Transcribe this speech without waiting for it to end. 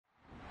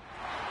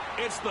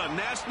It's the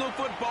National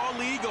Football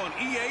League on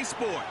EA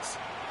Sports.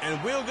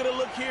 And we'll get a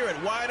look here at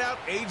wideout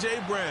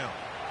A.J. Brown.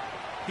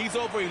 He's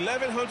over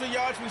 1,100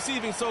 yards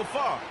receiving so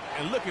far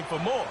and looking for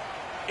more.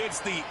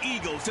 It's the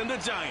Eagles and the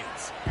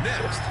Giants.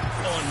 Next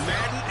on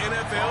Madden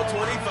NFL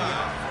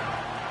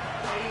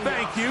 25.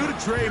 Thank you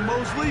to Trey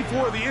Mosley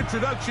for the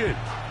introduction.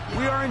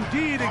 We are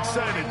indeed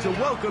excited to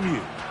welcome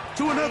you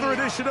to another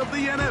edition of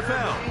the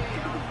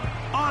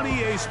NFL on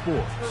EA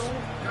Sports.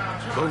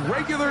 The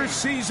regular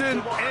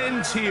season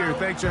ends here.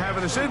 Thanks for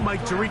having us in.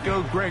 Mike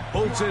Tirico, Greg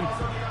Olson.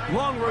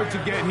 Long road to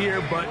get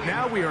here, but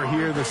now we are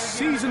here. The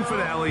season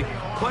finale.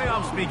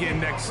 Playoffs begin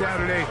next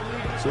Saturday,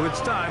 so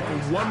it's time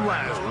for one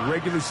last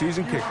regular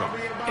season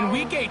kickoff. In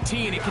Week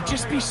 18, it could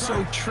just be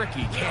so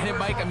tricky, can't it,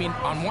 Mike? I mean,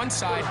 on one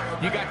side,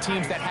 you got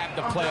teams that have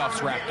the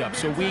playoffs wrapped up.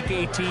 So Week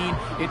 18,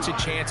 it's a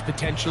chance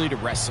potentially to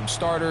rest some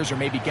starters or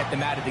maybe get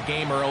them out of the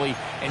game early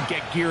and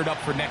get geared up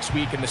for next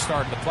week and the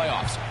start of the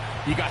playoffs.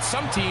 You got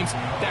some teams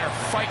that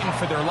are fighting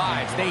for their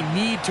lives. They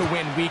need to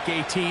win Week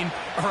 18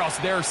 or else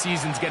their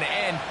season's going to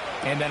end.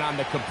 And then on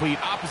the complete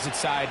opposite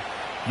side,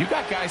 you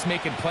got guys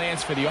making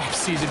plans for the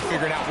offseason,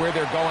 figuring out where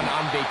they're going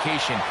on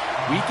vacation.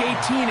 Week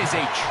 18 is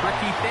a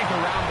tricky thing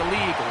around the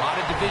league. A lot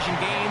of division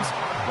games,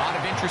 a lot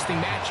of interesting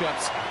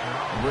matchups.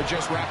 And we're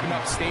just wrapping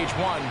up stage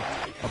one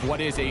of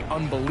what is an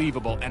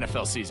unbelievable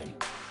NFL season.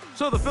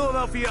 So the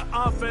Philadelphia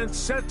offense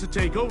set to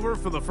take over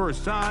for the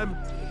first time.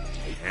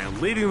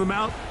 And leading them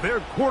out, their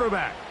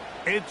quarterback,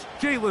 it's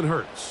Jalen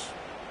Hurts.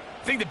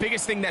 I think the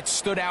biggest thing that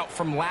stood out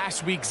from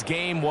last week's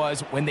game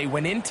was when they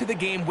went into the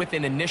game with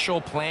an initial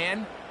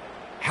plan,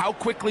 how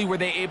quickly were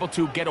they able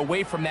to get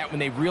away from that when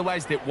they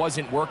realized it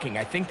wasn't working?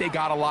 I think they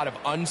got a lot of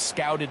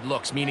unscouted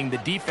looks, meaning the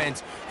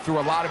defense threw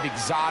a lot of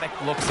exotic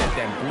looks at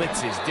them,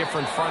 blitzes,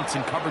 different fronts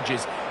and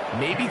coverages,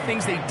 maybe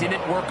things they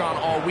didn't work on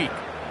all week.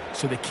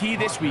 So the key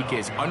this week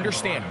is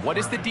understand what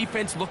is the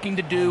defense looking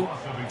to do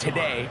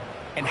today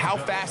and how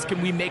fast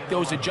can we make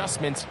those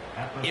adjustments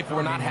if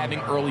we're not having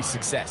early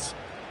success.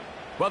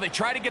 Well, they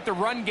try to get the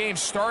run game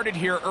started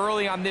here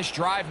early on this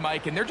drive,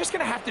 Mike, and they're just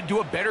going to have to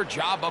do a better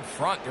job up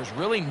front. There's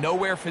really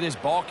nowhere for this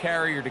ball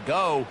carrier to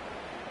go.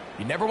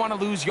 You never want to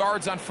lose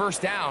yards on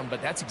first down,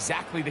 but that's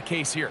exactly the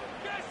case here.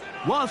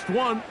 Lost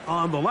one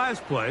on the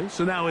last play,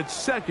 so now it's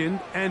 2nd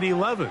and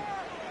 11.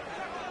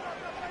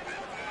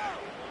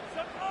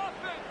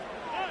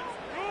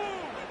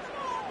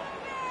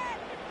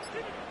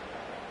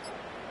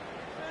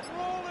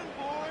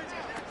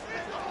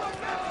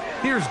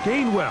 Here's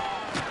Gainwell.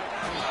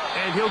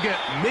 And he'll get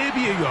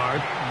maybe a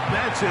yard.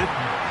 That's it.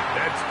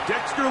 That's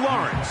Dexter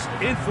Lawrence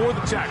in for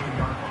the tackle.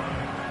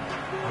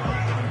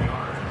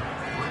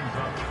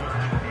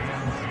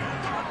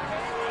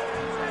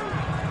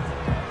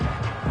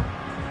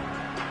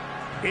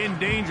 In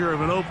danger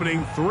of an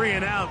opening 3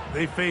 and out,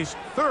 they face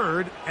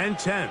 3rd and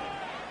 10.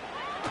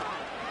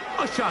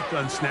 A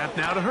shotgun snap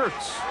now to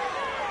Hurts.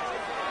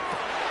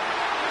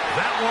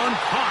 That one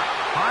caught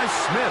by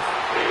Smith.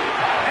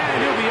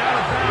 And he'll be out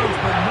of bounds,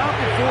 but not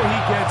before he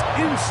gets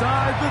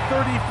inside the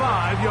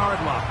 35-yard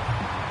line.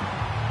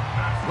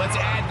 Let's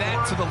add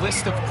that to the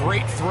list of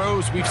great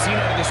throws we've seen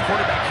out of this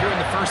quarterback here in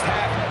the first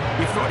half.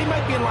 We thought he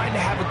might be in line to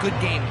have a good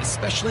game,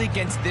 especially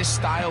against this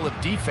style of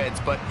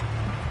defense. But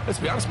let's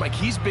be honest, Mike,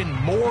 he's been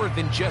more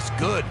than just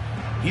good.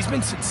 He's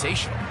been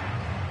sensational.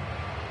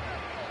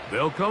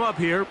 They'll come up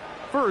here,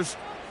 1st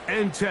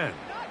and 10.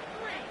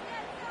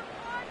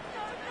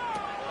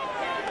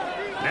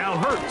 Now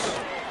Hurts.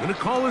 Going to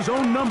call his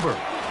own number.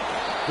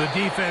 The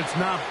defense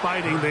not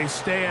biting. They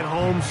stay at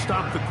home,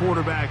 stop the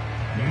quarterback.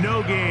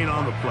 No gain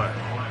on the play.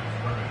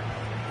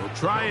 We'll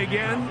try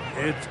again.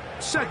 It's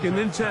 2nd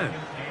and 10.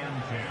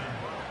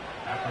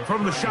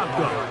 From the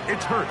shotgun,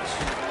 it's Hurts.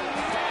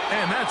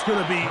 And that's going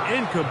to be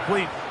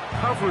incomplete.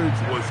 Coverage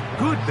was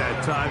good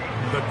that time.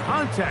 The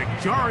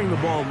contact jarring the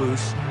ball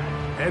loose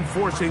and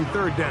forcing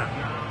 3rd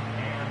down.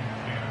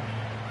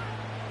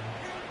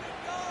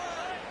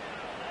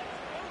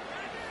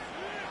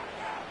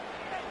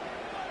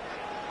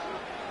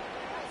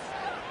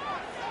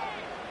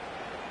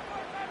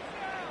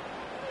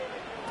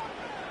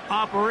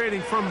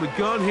 Operating from the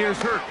gun, here's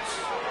Hurts.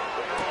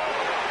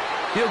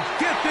 He'll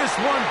get this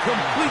one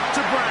complete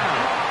to Brown.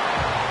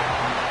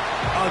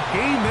 A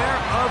gain there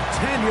of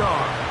 10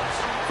 yards.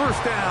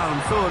 1st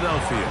down,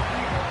 Philadelphia.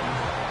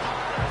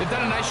 They've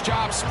done a nice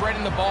job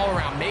spreading the ball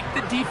around. Make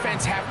the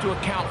defense have to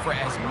account for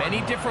as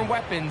many different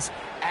weapons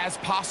as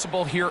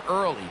possible here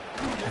early.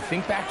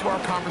 Think back to our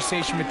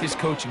conversation with this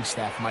coaching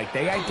staff, Mike.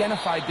 They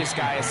identified this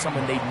guy as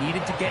someone they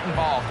needed to get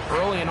involved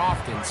early and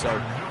often, so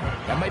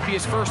that might be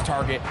his first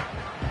target.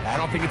 I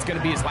don't think it's going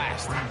to be his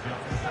last.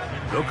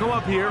 They'll come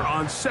up here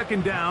on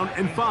 2nd down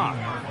and 5.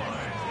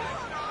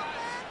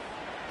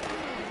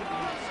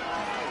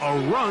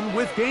 A run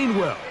with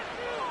Gainwell.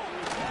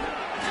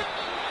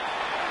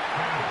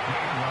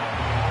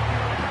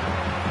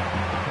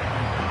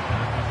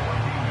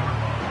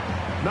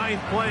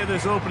 Ninth play of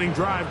this opening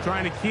drive,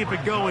 trying to keep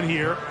it going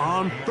here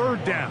on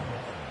 3rd down.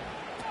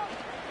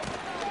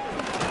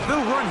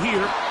 They'll run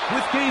here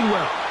with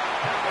Gainwell.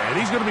 And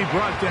he's going to be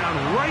brought down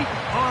right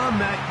on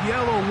that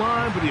yellow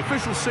line, but the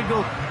official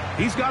signal,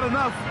 he's got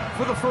enough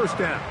for the first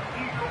down.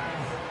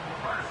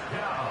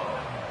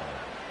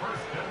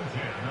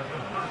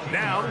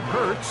 Now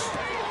Hurts.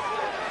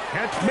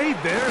 Catch made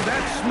there.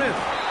 That's Smith.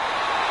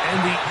 And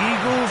the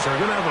Eagles are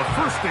going to have a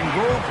first and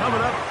goal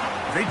coming up.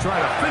 They try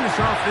to finish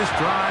off this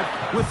drive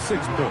with 6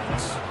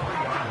 points.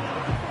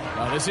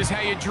 Well, this is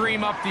how you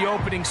dream up the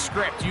opening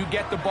script. You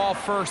get the ball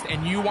first,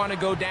 and you want to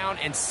go down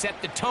and set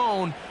the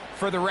tone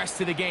for the rest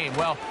of the game.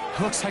 Well,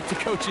 looks like the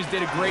coaches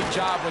did a great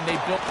job when they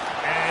built.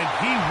 And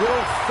he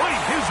will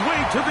fight his way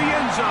to the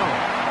end zone.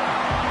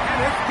 And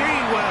it's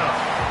Gainwell.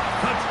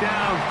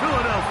 Touchdown,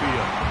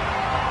 Philadelphia.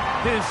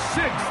 His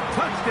 6th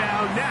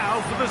touchdown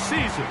now for the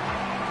season.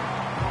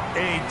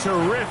 A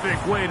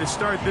terrific way to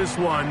start this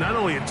one. Not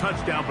only a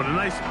touchdown, but a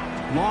nice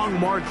long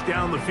march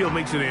down the field.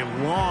 Makes it a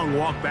long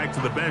walk back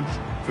to the bench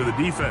for the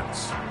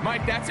defense.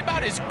 Mike, that's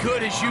about as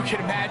good as you can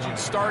imagine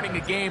starting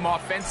a game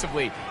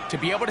offensively. To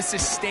be able to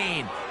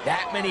sustain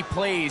that many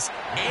plays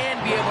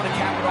and be able to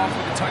cap it off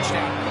with a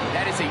touchdown.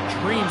 That is a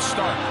dream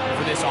start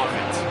for this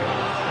offense.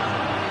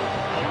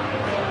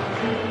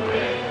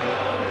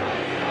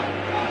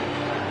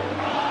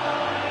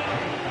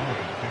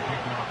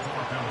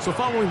 So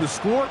following the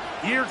score,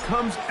 here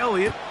comes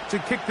Elliott to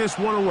kick this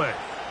one away.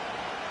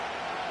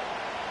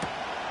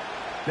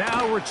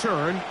 Now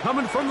return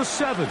coming from the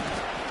 7.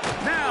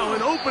 Now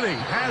an opening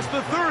past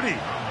the 30.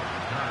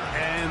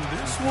 And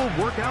this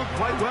will work out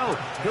quite well.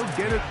 He'll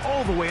get it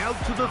all the way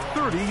out to the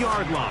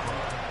 30-yard line.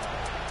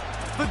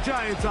 The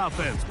Giants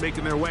offense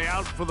making their way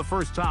out for the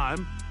first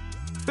time.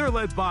 They're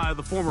led by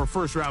the former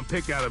first-round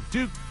pick out of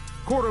Duke,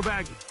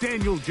 quarterback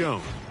Daniel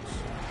Jones.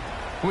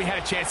 We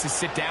had a chance to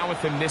sit down with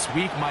him this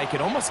week, Mike.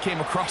 It almost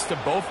came across to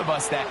both of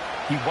us that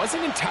he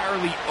wasn't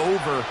entirely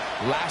over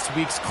last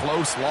week's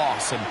close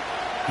loss. And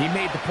he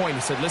made the point.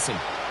 He said, listen,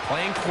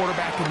 playing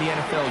quarterback in the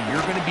NFL,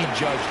 you're going to be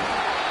judged.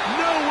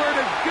 Nowhere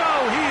to go.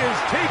 He is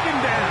taken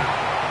down.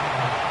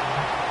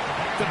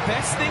 The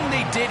best thing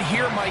they did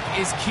here, Mike,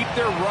 is keep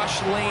their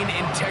rush lane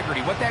integrity.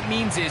 What that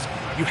means is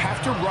you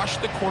have to rush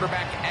the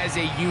quarterback as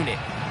a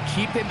unit.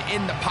 Keep him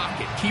in the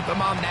pocket. Keep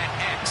him on that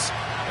X.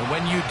 And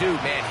when you do,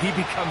 man, he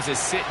becomes a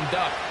sitting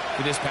duck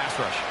for this pass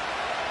rush.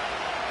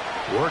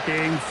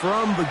 Working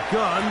from the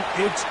gun,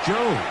 it's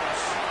Jones.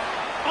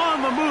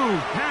 On the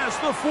move past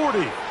the 40.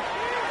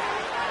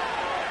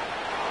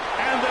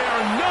 And they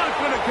are not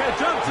going to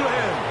catch up to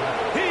him.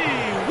 He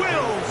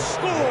will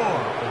score.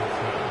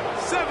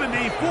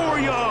 74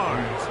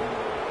 yards.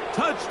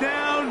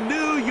 Touchdown,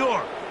 New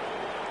York.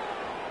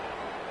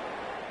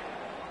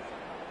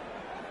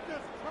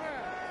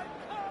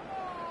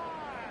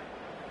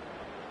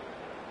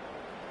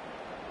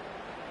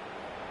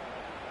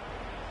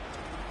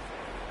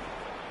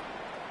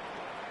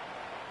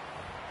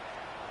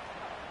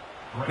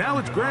 Now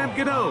it's Graham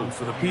Gano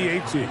for the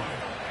PAT.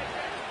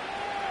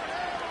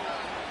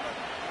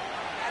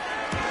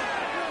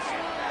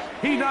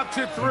 He knocks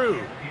it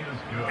through.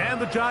 And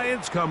the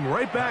Giants come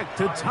right back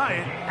to tie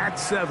it at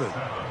 7.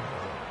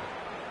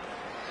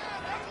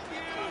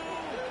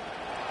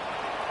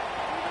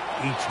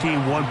 Each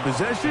team one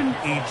possession,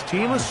 each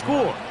team a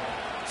score.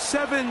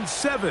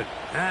 7-7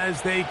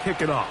 as they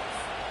kick it off.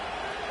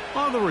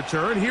 On the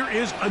return, here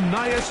is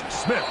Ainias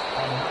Smith.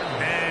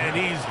 And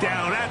he's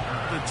down at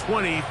the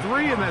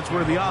 23, and that's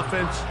where the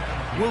offense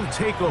will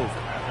take over.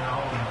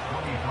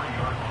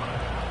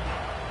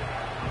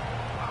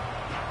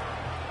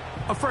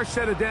 A fresh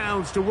set of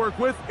downs to work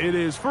with. It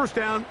is first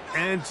down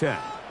and 10.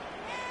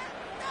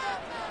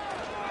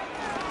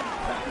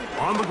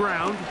 On the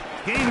ground,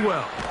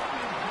 Gainwell.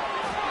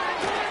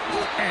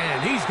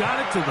 And he's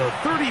got it to the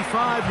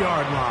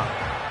 35-yard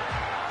line.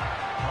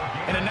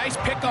 And a nice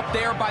pickup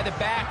there by the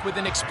back with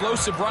an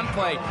explosive run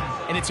play.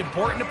 And it's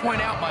important to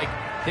point out, Mike,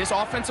 this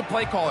offensive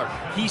play caller,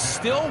 he's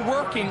still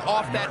working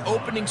off that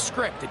opening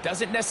script. It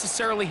doesn't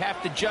necessarily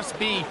have to just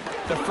be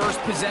the first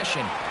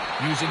possession.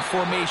 Using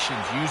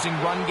formations, using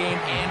run game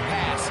and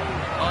pass.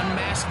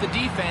 Unmask the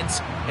defense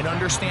and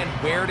understand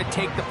where to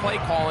take the play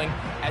calling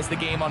as the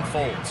game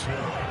unfolds.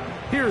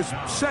 Here's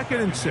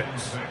 2nd and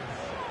 6.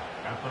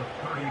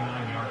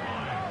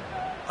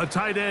 A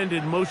tight end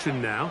in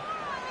motion now.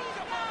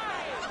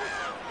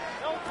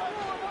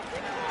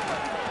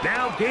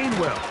 Now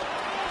Gainwell.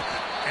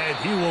 And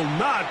he will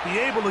not be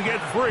able to get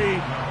free.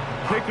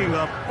 Picking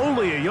up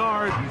only a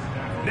yard.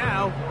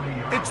 Now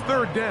it's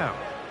 3rd down.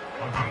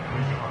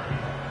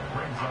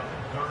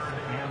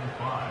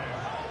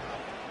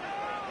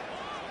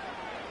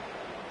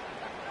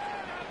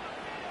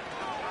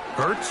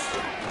 Hurts.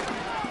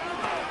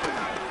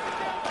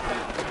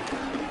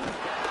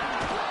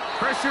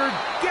 Pressure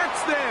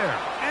gets there.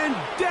 And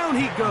down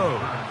he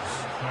goes.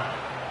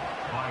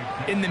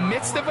 In the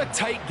midst of a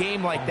tight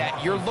game like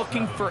that, you're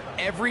looking for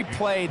every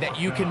play that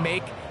you can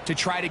make to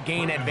try to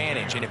gain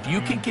advantage. And if you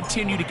can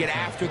continue to get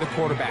after the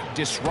quarterback,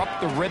 disrupt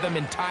the rhythm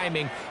and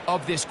timing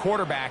of this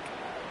quarterback,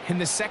 in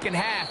the second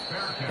half,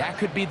 that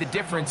could be the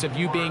difference of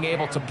you being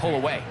able to pull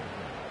away.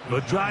 The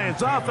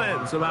Giants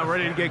offense about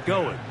ready to get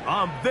going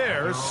on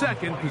their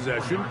second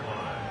possession.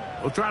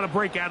 We'll try to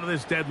break out of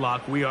this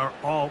deadlock. We are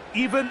all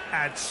even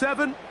at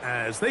 7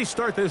 as they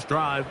start this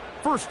drive,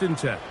 1st and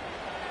 10.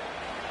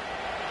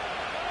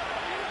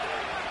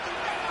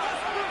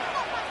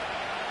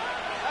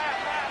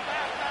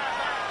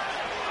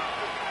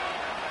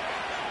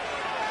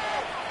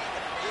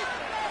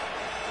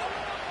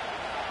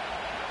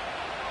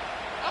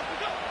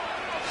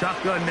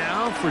 Shotgun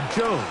now for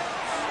Jones.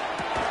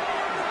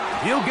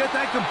 He'll get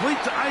that complete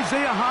to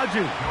Isaiah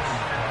Hodgins.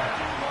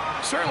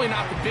 Certainly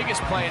not the biggest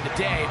play of the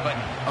day, but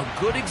a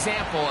good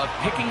example of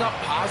picking up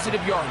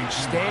positive yardage,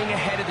 staying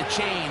ahead of the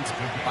chains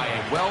by a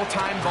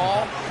well-timed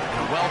ball and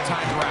a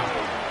well-timed route.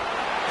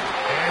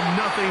 And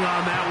nothing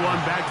on that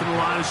one, back to the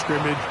line of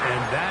scrimmage,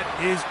 and that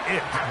is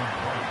it.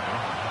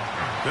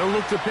 They'll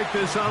look to pick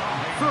this up,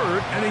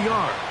 3rd and a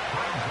yard.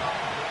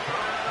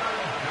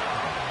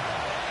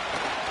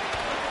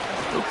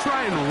 They'll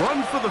try and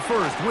run for the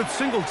first with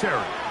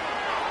Singletary.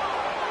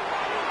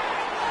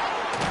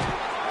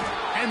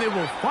 And they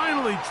will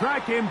finally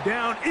track him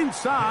down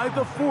inside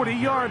the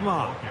 40-yard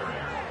line.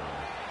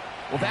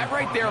 Well, that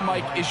right there,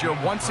 Mike, is your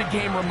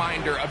once-a-game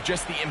reminder of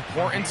just the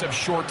importance of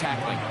short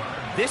tackling.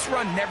 This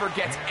run never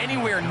gets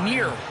anywhere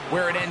near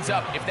where it ends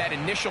up if that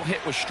initial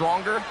hit was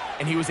stronger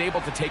and he was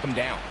able to take him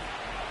down.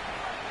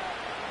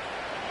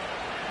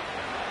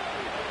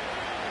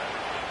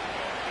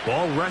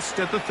 Ball rests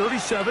at the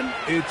 37.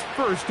 It's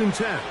 1st and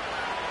 10.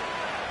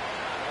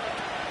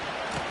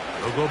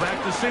 They'll go back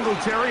to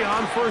Singletary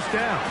on 1st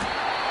down.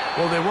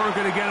 Well, they weren't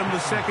going to get him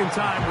the second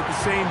time with the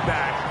same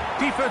back.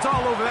 Defense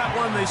all over that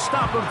one. They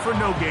stop him for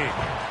no gain.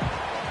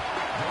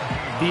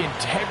 The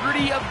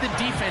integrity of the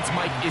defense,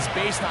 Mike, is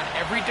based on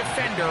every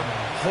defender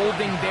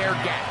holding their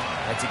gap.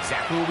 That's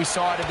exactly what we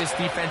saw out of this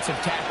defensive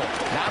tackle.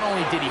 Not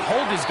only did he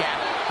hold his gap,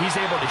 he's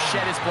able to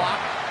shed his block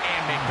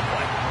and make the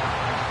play.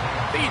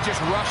 I think he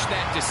just rushed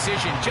that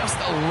decision just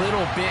a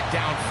little bit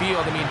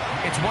downfield. I mean,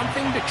 it's one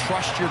thing to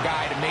trust your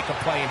guy to make a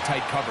play in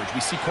tight coverage.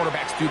 We see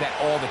quarterbacks do that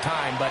all the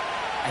time, but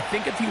I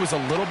think if he was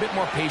a little bit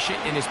more patient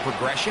in his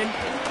progression,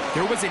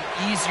 there was an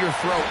easier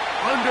throw.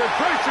 Under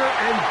pressure,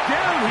 and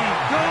down he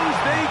goes.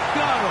 They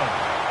got him.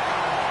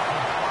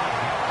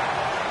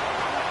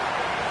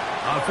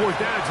 On 4th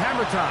down, it's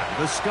hammer time.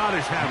 The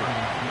Scottish hammer.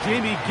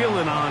 Jamie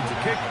Gillen on to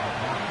kick,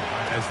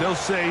 as they'll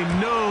say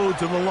no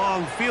to the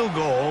long field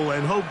goal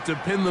and hope to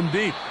pin them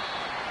deep.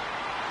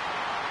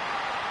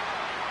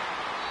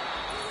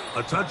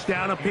 A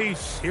touchdown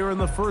apiece here in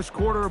the first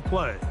quarter of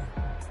play.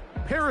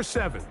 Pair of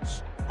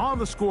 7s on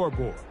the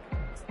scoreboard.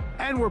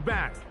 And we're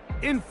back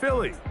in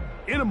Philly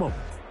in a moment.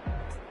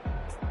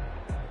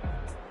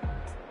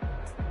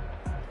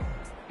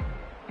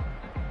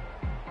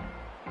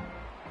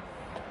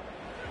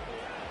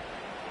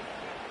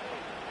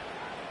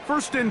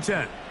 First and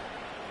 10.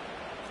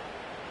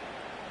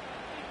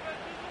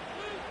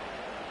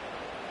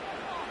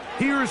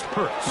 Here's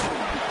Hurts.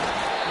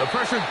 The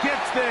pressure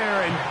gets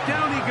there, and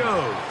down he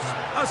goes.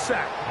 A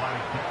sack.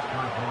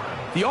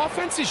 The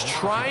offense is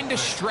trying to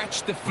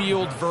stretch the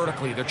field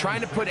vertically. They're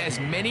trying to put as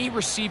many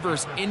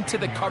receivers into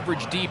the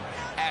coverage deep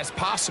as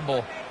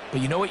possible.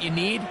 But you know what you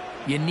need?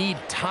 You need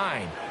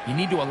time. You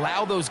need to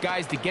allow those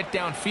guys to get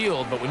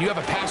downfield. But when you have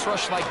a pass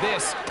rush like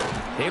this,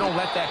 they don't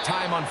let that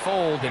time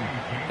unfold, and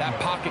that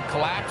pocket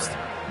collapsed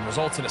and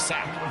results in a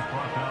sack.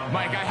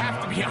 Mike, I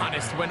have to be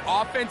honest, when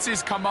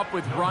offenses come up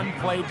with run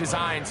play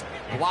designs,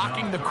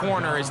 blocking the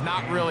corner is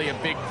not really a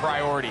big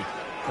priority.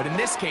 But in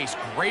this case,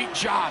 great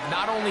job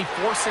not only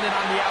forcing it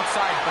on the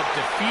outside, but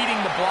defeating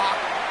the block,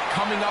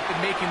 coming up and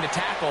making the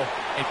tackle.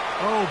 And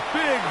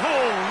big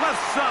hole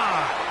left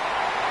side.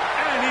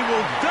 And he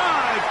will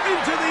dive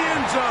into the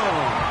end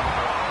zone.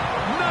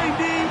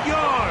 90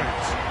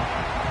 yards.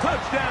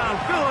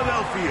 Touchdown,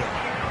 Philadelphia.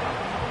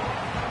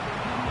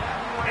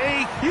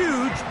 A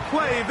huge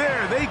play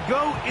there. They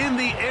go in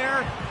the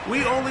air.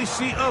 We only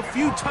see a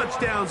few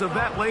touchdowns of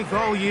that length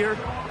all year.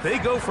 They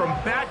go from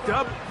backed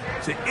up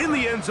to in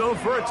the end zone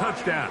for a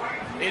touchdown.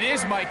 It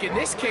is, Mike. In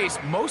this case,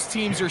 most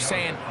teams are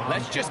saying,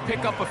 let's just pick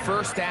up a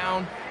first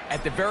down.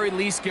 At the very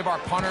least, give our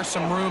punter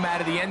some room out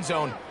of the end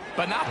zone.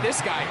 But not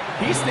this guy.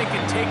 He's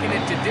thinking taking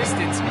it to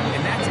distance,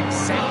 and that's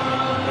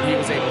exactly what he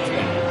was able to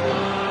do.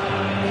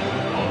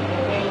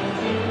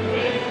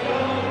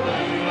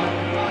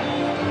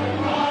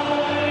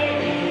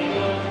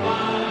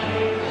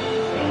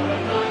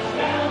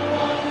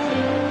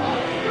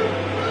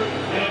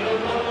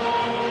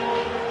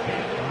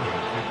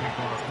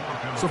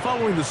 So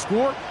following the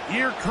score,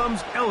 here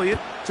comes Elliott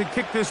to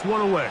kick this one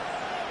away.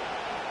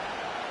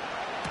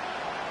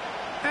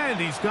 And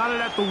he's got it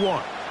at the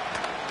 1.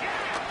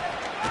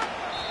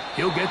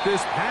 He'll get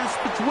this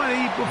past the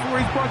 20 before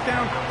he's brought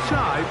down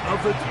shy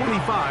of the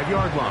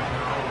 25-yard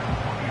line.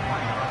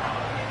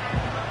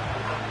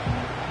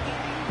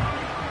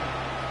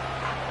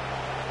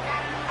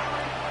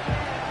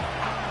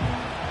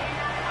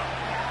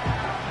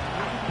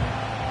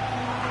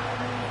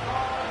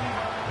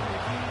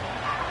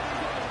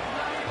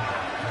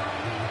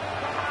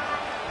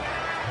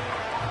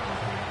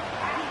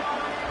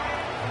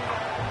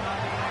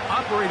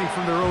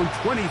 from their own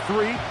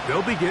 23.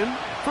 They'll begin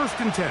 1st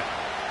and 10.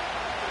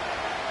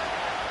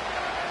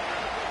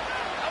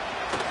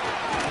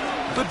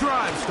 The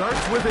drive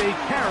starts with a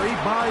carry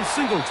by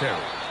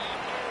Singletary.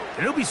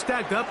 And he'll be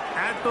stacked up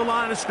at the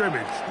line of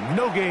scrimmage.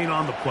 No gain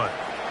on the play.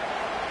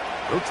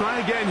 They'll try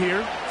again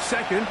here.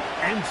 2nd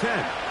and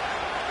 10.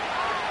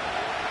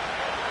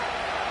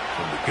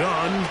 From the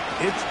gun,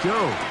 it's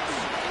Jones.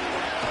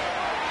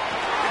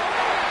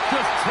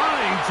 Just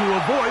trying to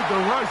avoid the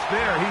rush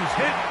there. He's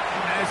hit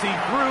as he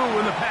threw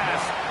when the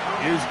pass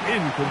is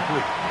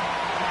incomplete.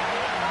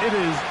 It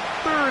is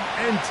 3rd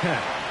and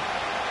 10.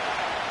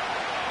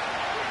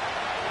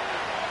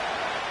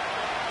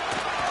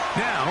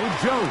 Now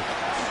Jones.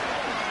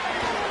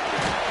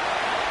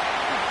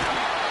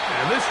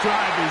 And this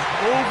drive is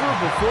over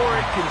before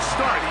it can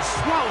start. He's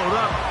swallowed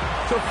up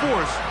to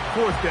force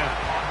 4th down.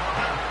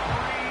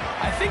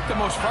 I think the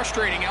most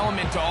frustrating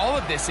element to all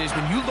of this is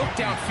when you look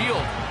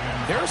downfield,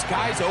 there's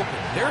guys open.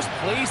 There's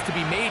plays to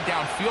be made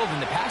downfield in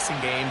the passing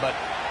game, but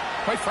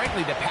quite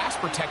frankly, the pass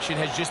protection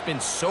has just been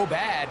so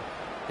bad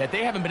that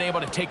they haven't been able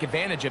to take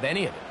advantage of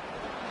any of it.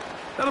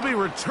 That'll be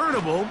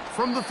returnable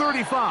from the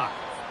 35.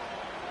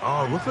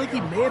 Oh, looked like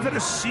he may have had a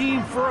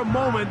seam for a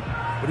moment,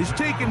 but he's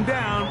taken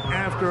down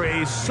after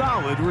a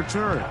solid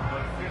return.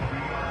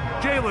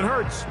 Jalen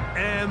Hurts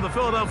and the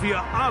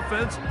Philadelphia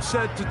offense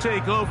set to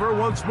take over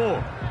once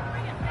more.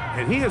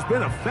 And he has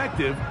been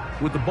effective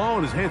with the ball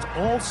in his hands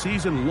all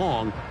season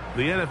long,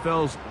 the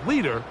NFL's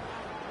leader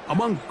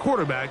among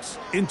quarterbacks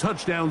in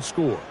touchdown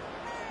score.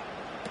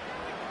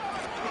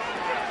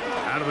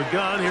 Out of the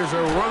gun, here's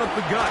a run up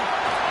the gut.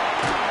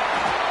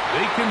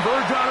 They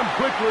converge on him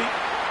quickly.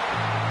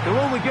 He'll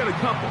only get a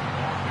couple.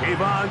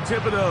 Kayvon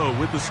Thibodeau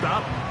with the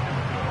stop.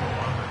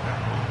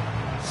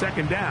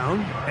 2nd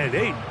down and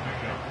 8.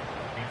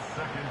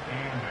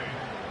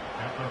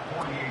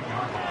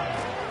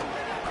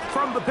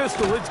 From the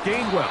pistol, it's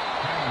Gainwell.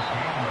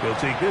 He'll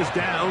take this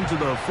down to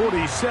the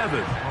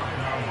 47.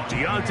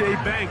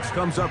 Deonte Banks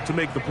comes up to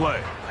make the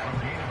play.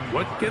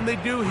 What can they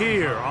do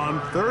here on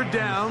 3rd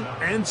down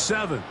and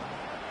 7?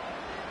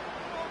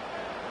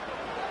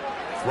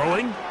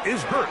 Throwing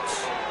is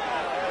Hurts.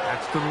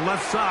 That's to the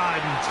left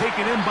side and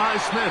taken in by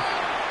Smith.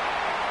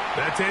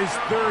 That's his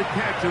 3rd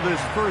catch of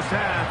this first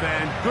half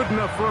and good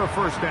enough for a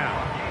 1st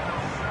down.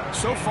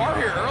 So far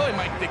here early,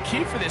 Mike, the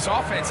key for this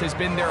offense has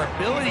been their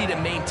ability to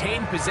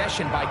maintain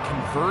possession by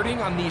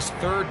converting on these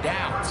 3rd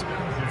downs.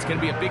 It's going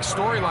to be a big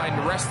storyline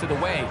the rest of the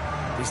way.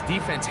 This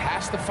defense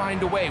has to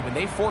find a way. When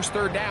they force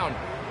 3rd down,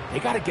 they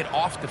got to get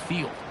off the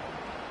field.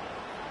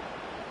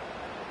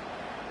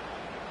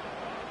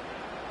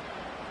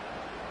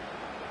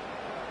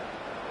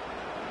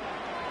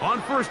 On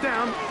 1st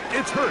down,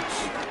 it's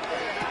Hurts.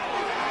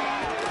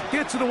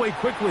 Gets it away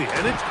quickly,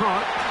 and it's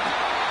caught.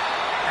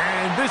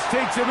 And this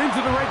takes him into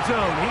the red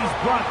zone. He's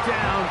brought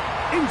down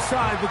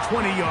inside the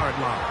 20-yard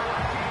line.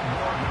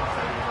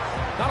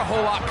 Not a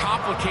whole lot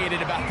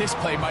complicated about this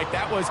play, Mike.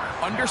 That was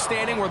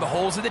understanding where the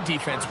holes of the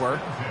defense were.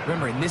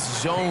 Remember, in this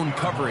zone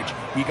coverage,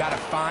 you got to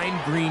find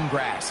green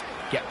grass.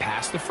 Get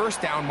past the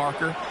 1st down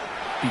marker,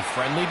 be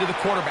friendly to the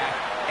quarterback,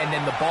 and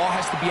then the ball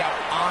has to be out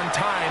on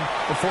time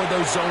before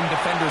those zone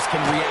defenders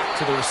can react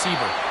to the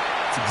receiver.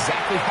 It's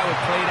exactly how it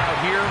played out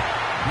here.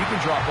 You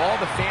can draw up all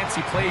the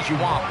fancy plays you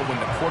want, but when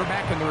the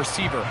quarterback and the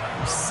receiver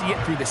see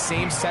it through the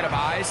same set of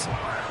eyes,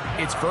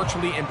 it's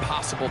virtually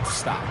impossible to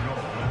stop.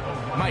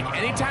 Mike,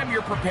 anytime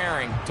you're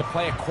preparing to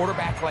play a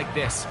quarterback like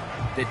this,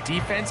 the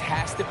defense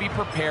has to be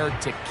prepared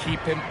to keep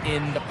him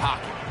in the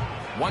pocket.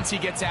 Once he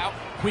gets out,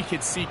 we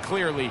can see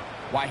clearly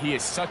why he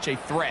is such a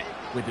threat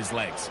with his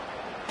legs.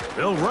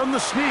 They'll run the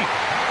sneak,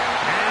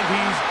 and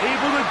he's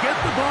able to get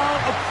the ball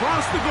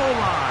across the goal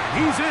line.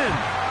 He's in.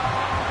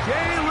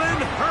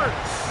 Jalen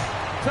Hurts.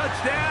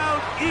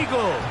 Touchdown,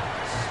 Eagles.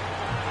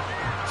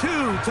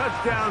 2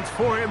 touchdowns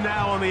for him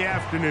now on the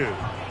afternoon.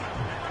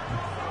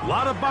 A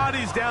lot of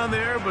bodies down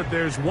there, but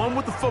there's one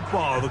with the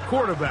football. The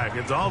quarterback,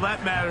 it's all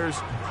that matters.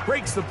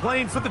 Breaks the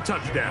plane for the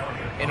touchdown.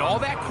 And all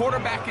that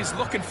quarterback is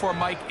looking for,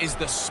 Mike, is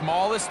the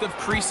smallest of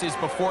creases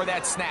before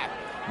that snap.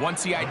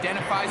 Once he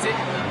identifies it,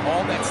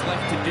 all that's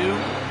left to do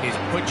is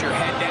put your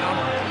head down,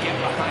 get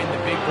behind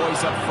the big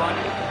boys up front,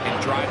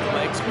 and drive the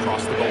legs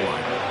across the goal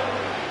line.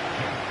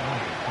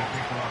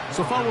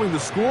 So following the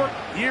score,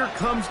 here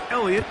comes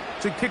Elliott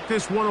to kick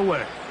this one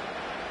away.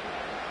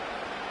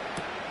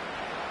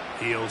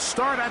 He'll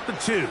start at the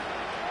 2.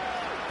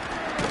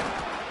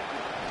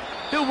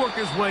 He'll work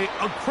his way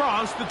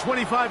across the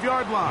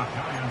 25-yard line.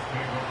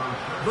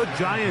 The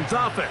Giants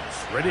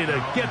offense ready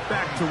to get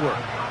back to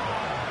work.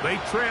 They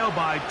trail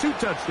by 2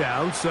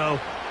 touchdowns, so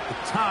the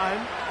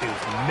time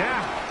is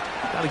now.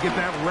 Got to get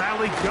that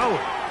rally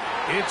going.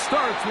 It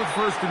starts with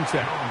 1st and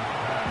 10.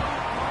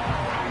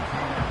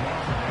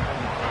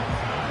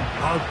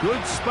 A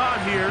good spot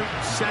here,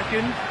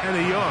 2nd and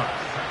a yard.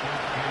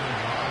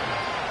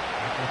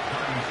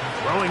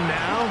 Throwing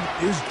now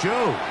is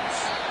Jones.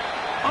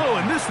 Oh,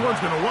 and this one's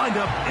going to wind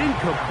up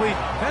incomplete.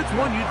 That's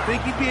one you'd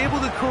think he'd be able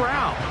to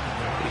corral.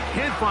 He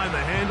can't find the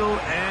handle,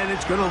 and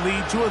it's going to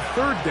lead to a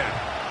 3rd down.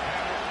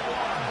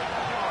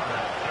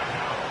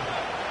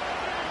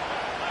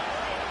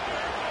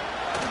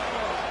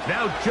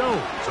 Now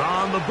Jones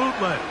on the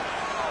bootleg.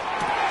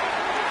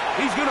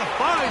 He's going to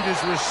find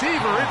his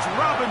receiver. It's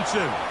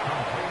Robinson.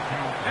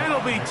 And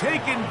he'll be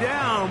taken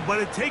down, but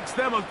it takes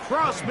them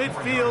across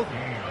midfield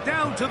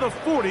down to the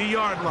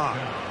 40-yard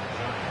line.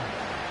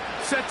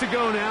 Set to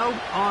go now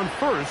on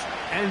 1st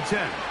and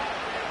 10.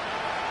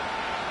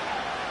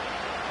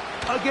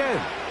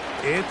 Again,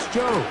 it's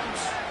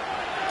Jones.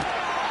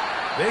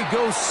 They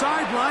go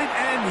sideline,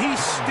 and he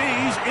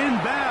stays in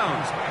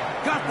bounds.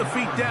 Got the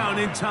feet down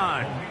in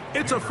time.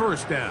 It's a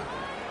first down.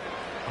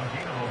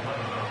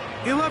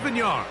 11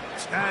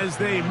 yards as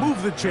they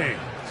move the chains.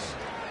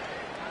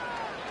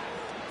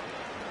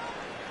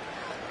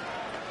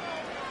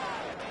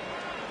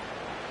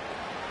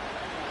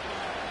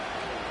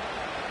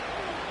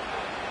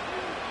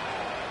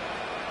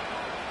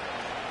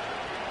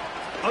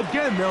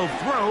 Again, they'll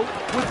throw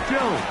with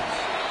Jones.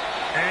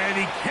 And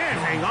he can't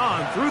hang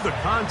on through the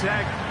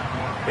contact.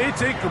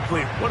 It's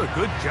incomplete. What a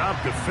good job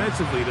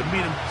defensively to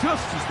meet him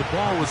just as the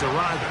ball was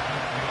arriving.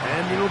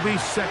 And it'll be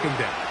second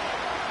down.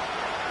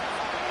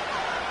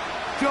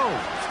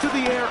 Jones to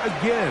the air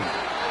again.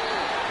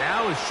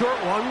 Now a short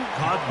one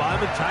caught by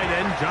the tight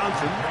end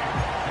Johnson.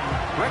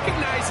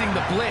 Recognizing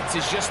the blitz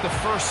is just the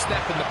first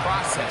step in the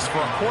process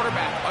for a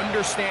quarterback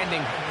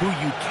understanding who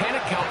you can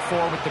account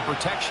for with the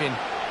protection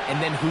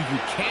and then who you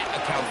can't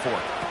account for.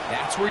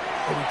 That's where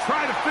he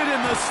tried to fit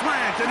in the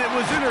slant, and it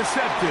was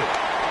intercepted.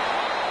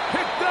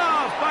 Picked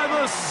off by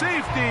the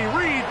safety,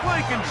 Reed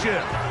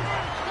Blankenship.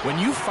 When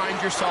you find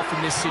yourself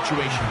in this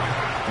situation,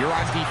 you're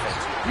on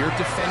defense. You're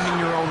defending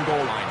your own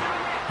goal line.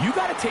 You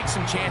got to take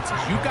some chances.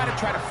 You got to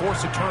try to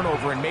force a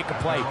turnover and make a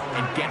play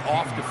and get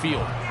off the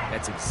field.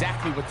 That's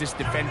exactly what this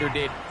defender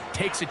did.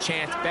 Takes a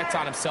chance, bets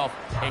on himself,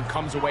 and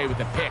comes away with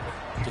a pick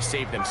to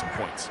save them some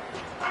points.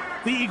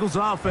 The Eagles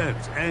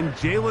offense and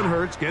Jalen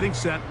Hurts getting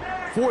set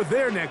for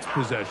their next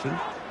possession.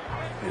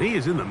 And he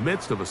is in the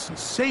midst of a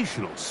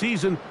sensational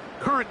season,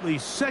 currently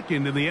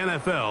second in the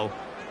NFL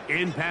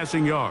in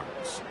passing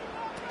yards.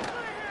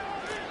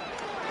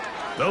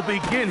 They'll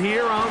begin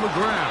here on the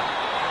ground.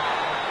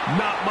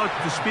 Not much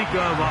to speak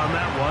of on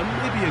that one.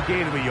 Maybe a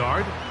gain of a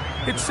yard.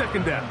 It's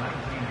second down.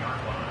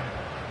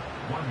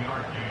 1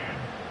 yard gain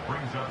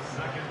brings up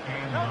 2nd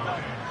and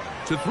 9.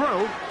 To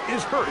throw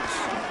is Hurts.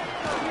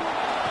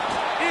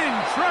 In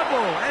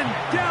trouble, and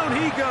down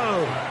he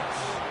goes.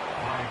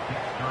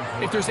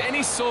 If there's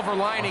any silver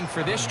lining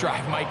for this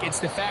drive, Mike, it's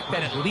the fact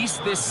that at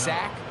least this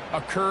sack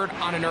occurred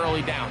on an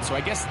early down. So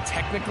I guess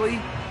technically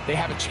they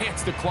have a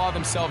chance to claw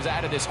themselves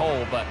out of this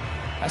hole, but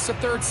that's the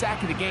 3rd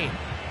sack of the game.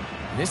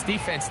 And this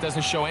defense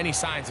doesn't show any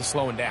signs of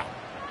slowing down.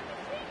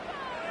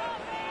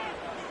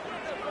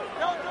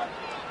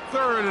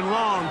 3rd and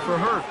long for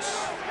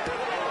Hurts.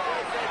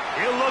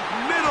 He'll look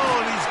middle,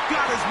 and he's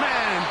got his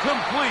man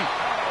complete.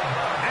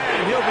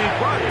 And he'll be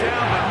brought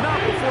down, but not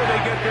before they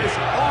get this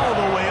all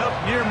the way up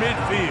near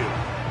midfield.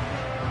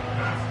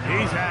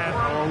 He's had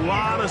a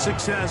lot of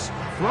success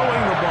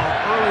throwing the ball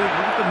early.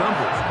 Look at the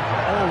numbers.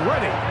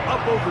 Already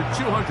up over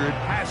 200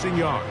 passing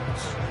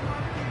yards.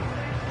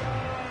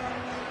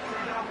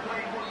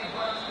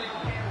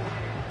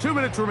 2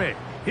 minutes remain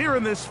here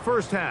in this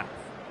first half.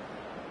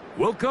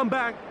 We'll come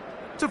back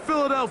to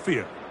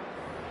Philadelphia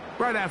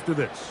right after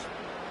this.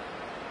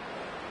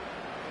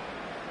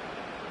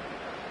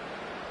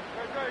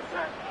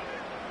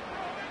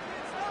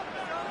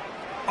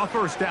 A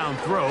first down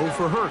throw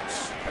for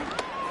Hurts.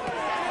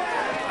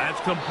 That's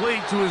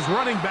complete to his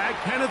running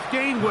back, Kenneth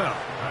Gainwell.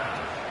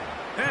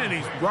 And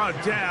he's brought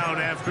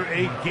down after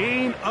a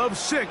gain of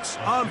 6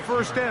 on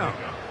first down.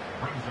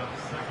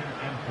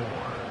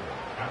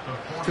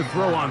 To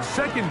throw on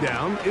second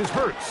down is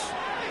Hurts.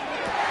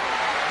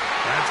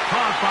 That's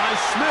caught by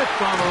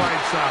Smith on the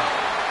right side.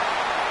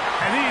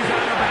 And he's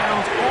out of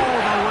bounds all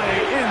the way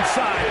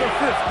inside the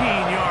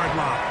 15-yard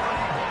line.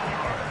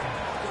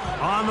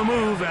 On the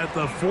move at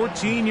the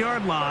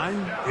 14-yard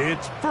line,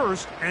 it's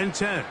 1st and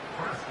 10.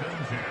 1st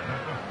and 10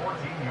 at the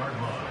 14-yard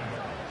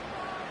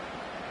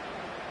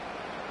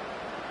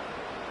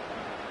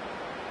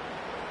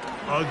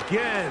line.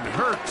 Again,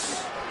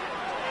 Hurts.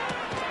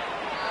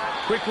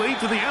 Quickly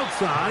to the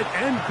outside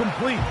and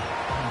complete.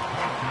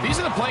 These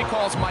are the play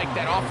calls, Mike,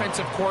 that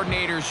offensive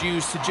coordinators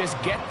use to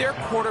just get their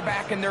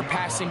quarterback and their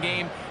passing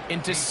game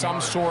into some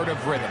sort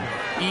of rhythm.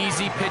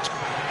 Easy pitch.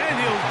 And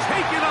he'll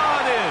take it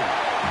on in.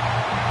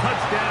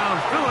 Touchdown,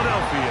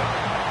 Philadelphia.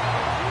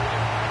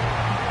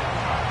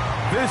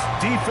 This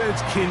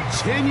defense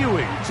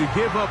continuing to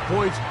give up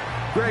points.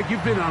 Greg,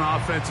 you've been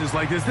on offenses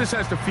like this. This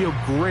has to feel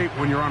great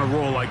when you're on a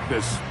roll like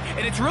this.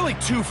 And it's really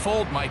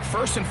twofold, Mike.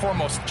 First and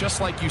foremost, just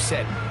like you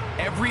said,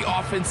 every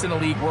offense in the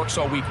league works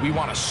all week. We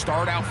want to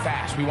start out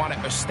fast. We want to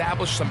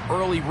establish some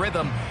early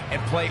rhythm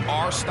and play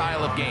our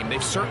style of game.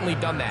 They've certainly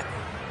done that.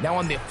 Now,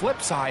 on the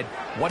flip side,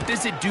 what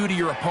does it do to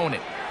your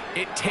opponent?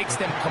 It takes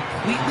them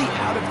completely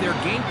out of their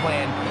game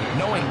plan,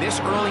 knowing this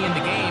early in the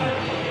game,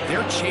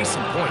 they're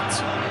chasing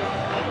points.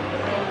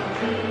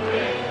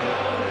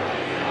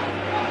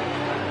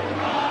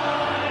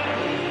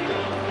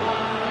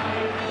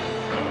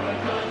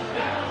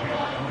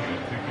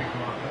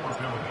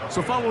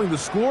 So following the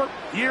score,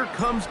 here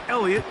comes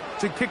Elliott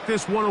to kick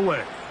this one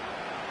away.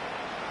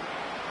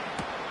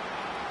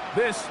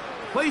 This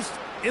placed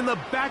in the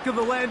back of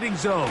the landing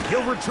zone.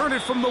 He'll return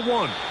it from the 1.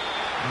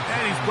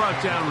 And he's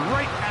brought down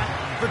right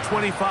at the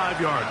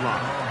 25-yard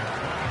line.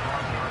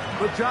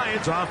 The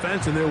Giants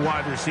offense and their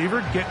wide receiver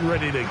getting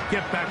ready to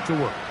get back to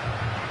work.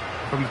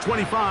 From the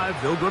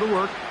 25, they'll go to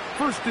work.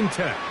 1st and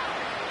 10.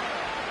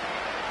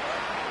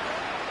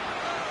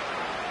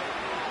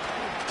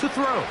 To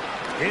throw,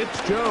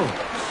 it's Jones.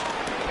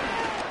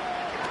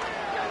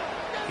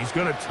 He's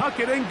going to tuck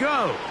it and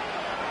go.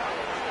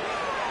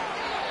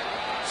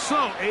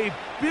 So a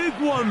big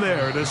one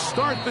there to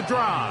start the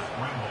drive.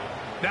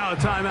 Now a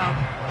timeout.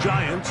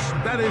 Giants,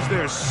 that is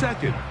their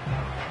second.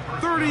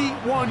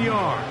 31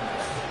 yards.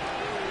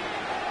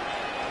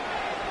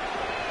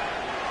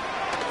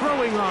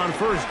 Throwing on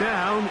 1st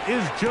down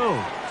is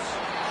Jones.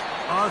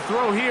 A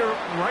throw here,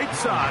 right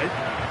side,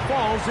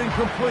 falls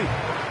incomplete.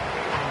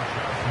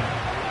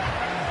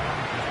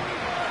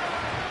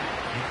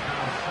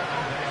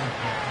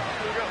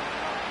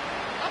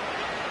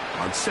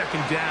 On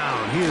 2nd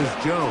down, here's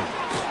Jones.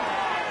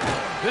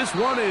 This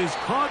one is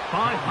caught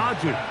by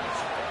Hodges.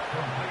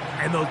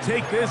 And they'll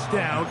take this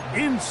down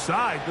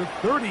inside the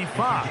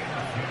 35.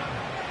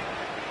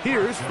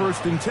 Here's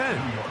 1st and 10.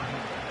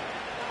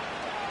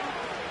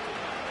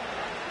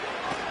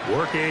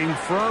 Working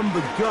from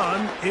the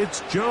gun, it's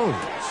Jones.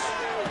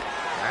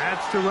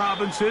 That's to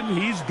Robinson.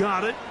 He's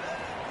got it.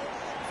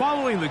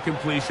 Following the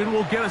completion,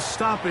 we'll get a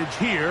stoppage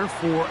here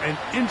for an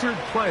injured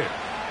player.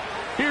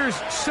 Here's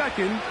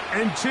 2nd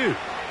and 2.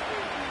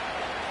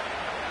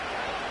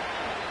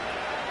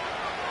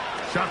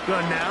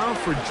 Shotgun now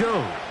for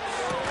Jones.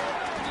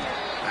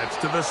 That's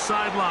to the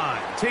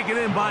sideline. Taken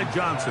in by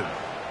Johnson.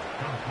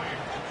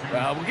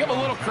 Well, we'll give a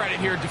little credit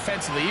here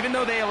defensively. Even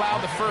though they allow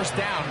the 1st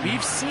down,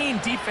 we've seen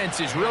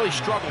defenses really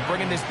struggle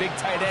bringing this big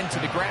tight end to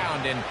the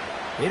ground, and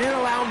they didn't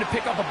allow him to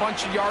pick up a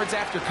bunch of yards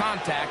after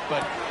contact,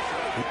 but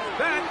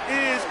that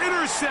is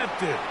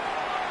intercepted.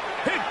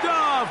 Picked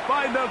off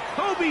by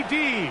Nakobe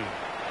Dean.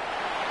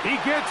 He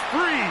gets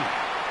free.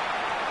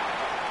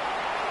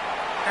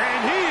 And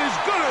he is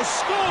going to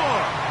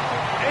score.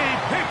 A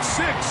pick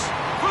 6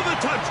 for the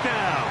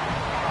touchdown.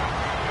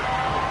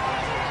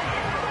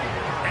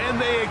 And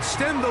they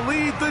extend the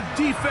lead. The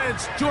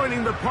defense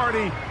joining the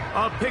party.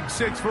 A pick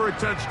 6 for a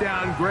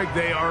touchdown. Greg,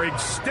 they are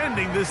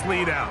extending this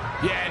lead out.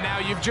 Yeah, now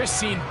you've just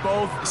seen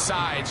both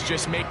sides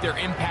just make their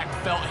impact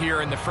felt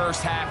here in the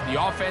 1st half.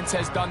 The offense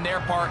has done their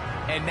part,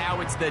 and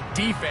now it's the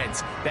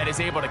defense that is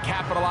able to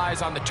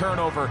capitalize on the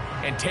turnover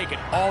and take it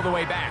all the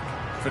way back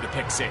for the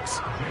pick 6.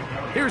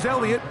 Here's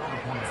Elliott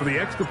for the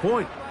extra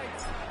point.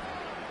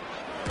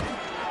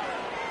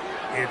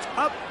 It's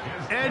up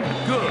and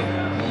good.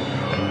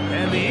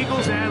 And the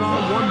Eagles add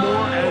on one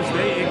more as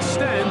they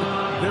extend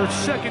their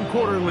 2nd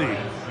quarter lead.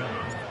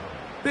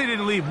 They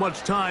didn't leave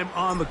much time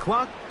on the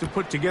clock to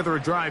put together a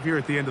drive here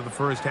at the end of the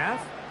 1st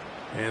half.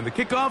 And the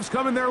kickoff's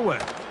coming their way.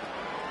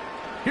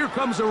 Here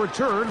comes a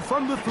return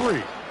from the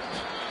 3.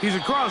 He's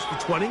across the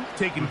 20,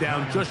 taken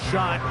down just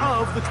shy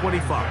of the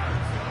 25.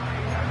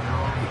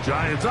 The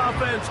Giants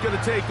offense going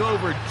to take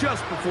over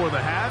just before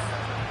the half.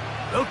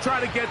 They'll try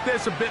to get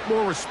this a bit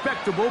more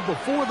respectable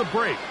before the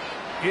break.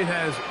 It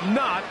has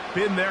not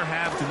been their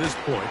half to this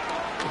point.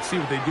 Let's see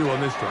what they do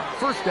on this drive.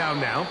 1st down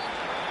now.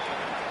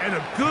 And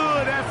a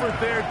good effort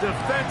there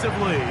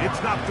defensively.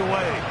 It's knocked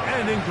away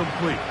and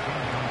incomplete.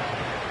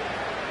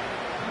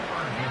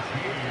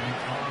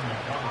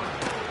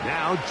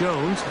 Now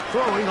Jones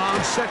throwing on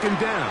 2nd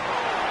down.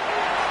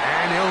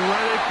 And he'll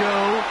let it go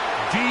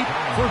deep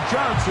for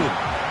Johnson.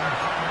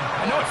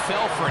 I know it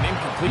fell for an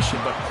incompletion,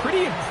 but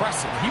pretty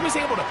impressive. He was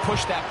able to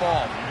push that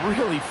ball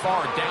really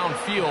far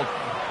downfield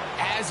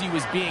as he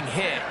was being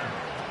hit.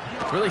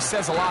 It really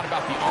says a lot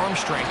about the arm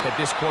strength that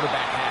this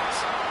quarterback has.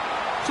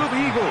 So the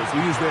Eagles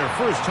will use their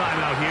 1st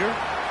timeout here,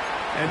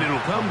 and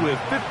it'll come with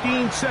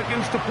 15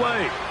 seconds to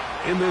play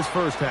in this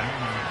 1st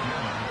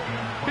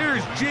half.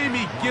 Here's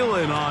Jamie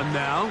Gillen on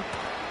now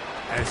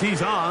as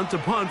he's on to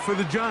punt for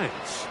the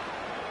Giants.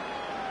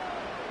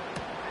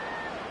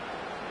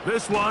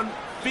 This one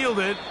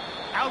fielded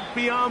out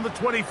beyond the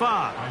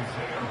 25.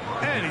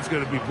 And he's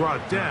going to be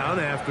brought down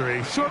after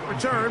a short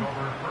return,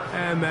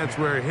 and that's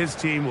where his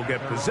team will get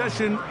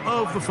possession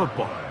of the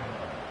football.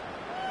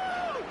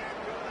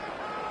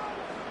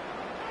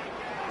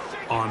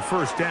 On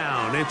 1st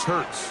down, it's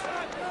Hurts.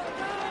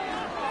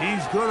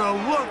 He's going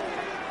to look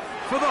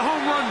for the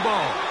home run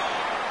ball.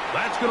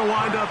 That's going to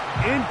wind up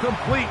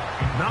incomplete.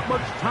 Not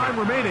much time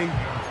remaining.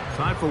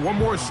 Time for one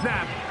more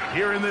snap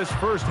here in this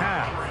 1st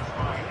half.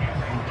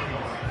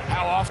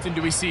 How often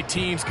do we see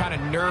teams kind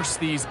of nurse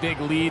these big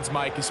leads,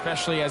 Mike,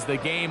 especially as the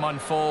game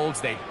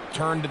unfolds? They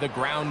turn to the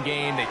ground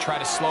game. They try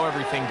to slow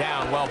everything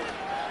down. Well,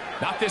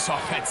 not this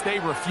offense. They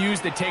refuse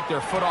to take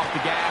their foot off the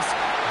gas.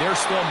 They're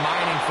still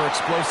mining for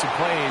explosive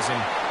plays,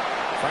 and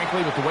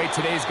frankly, with the way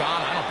today's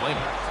gone, I don't blame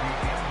them.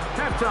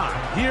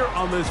 Halftime here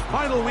on this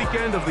final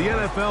weekend of the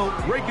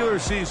NFL regular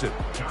season,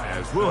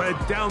 as we'll head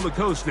down the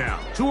coast now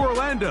to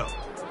Orlando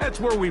That's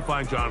where we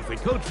find Jonathan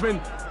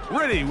Coachman,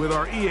 ready with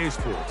our EA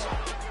Sports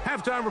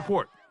Halftime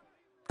Report.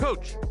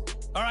 Coach.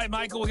 All right,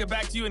 Michael, we'll get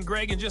back to you and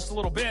Greg in just a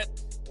little bit.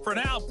 For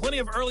now, plenty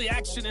of early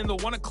action in the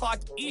 1 o'clock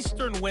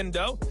Eastern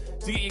window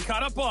to get you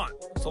caught up on.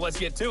 So let's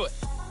get to it.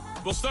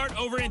 We'll start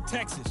over in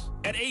Texas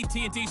at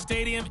AT&T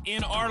Stadium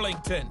in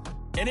Arlington.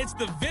 And it's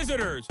the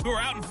visitors who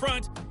are out in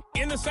front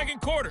in the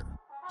second quarter.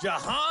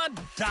 Jahan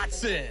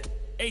Dotson,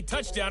 a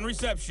touchdown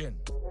reception.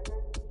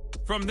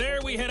 From there,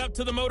 we head up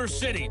to the Motor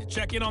City to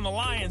check in on the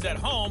Lions at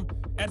home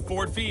at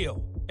Ford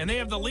Field. And they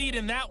have the lead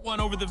in that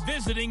one over the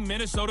visiting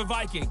Minnesota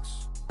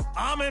Vikings.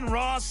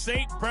 Amon-Ra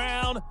St.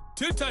 Brown,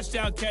 2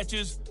 touchdown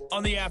catches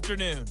on the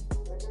afternoon.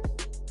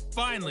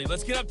 Finally,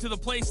 let's get up to the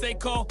place they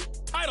call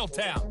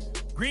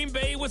Titletown, Green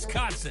Bay,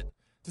 Wisconsin,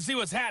 to see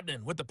what's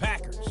happening with the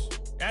Packers.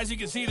 As you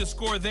can see the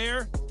score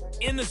there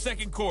in the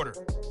second quarter.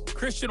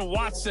 Christian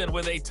Watson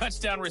with a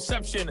touchdown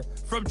reception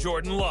from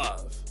Jordan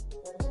Love.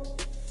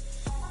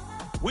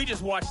 We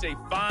just watched a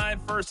fine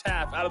first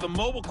half out of the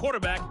mobile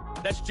quarterback,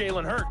 that's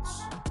Jalen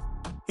Hurts.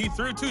 He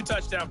threw 2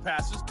 touchdown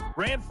passes,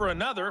 ran for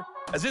another,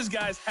 as his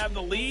guys have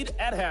the lead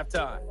at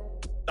halftime.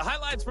 The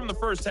highlights from the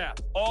first half,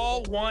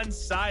 all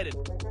one-sided.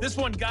 This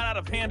one got out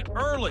of hand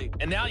early,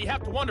 and now you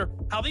have to wonder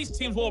how these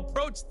teams will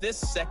approach this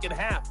second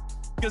half,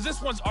 because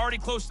this one's already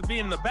close to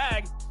being in the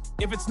bag,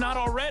 if it's not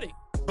already.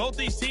 Both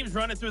these teams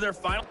running through their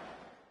final.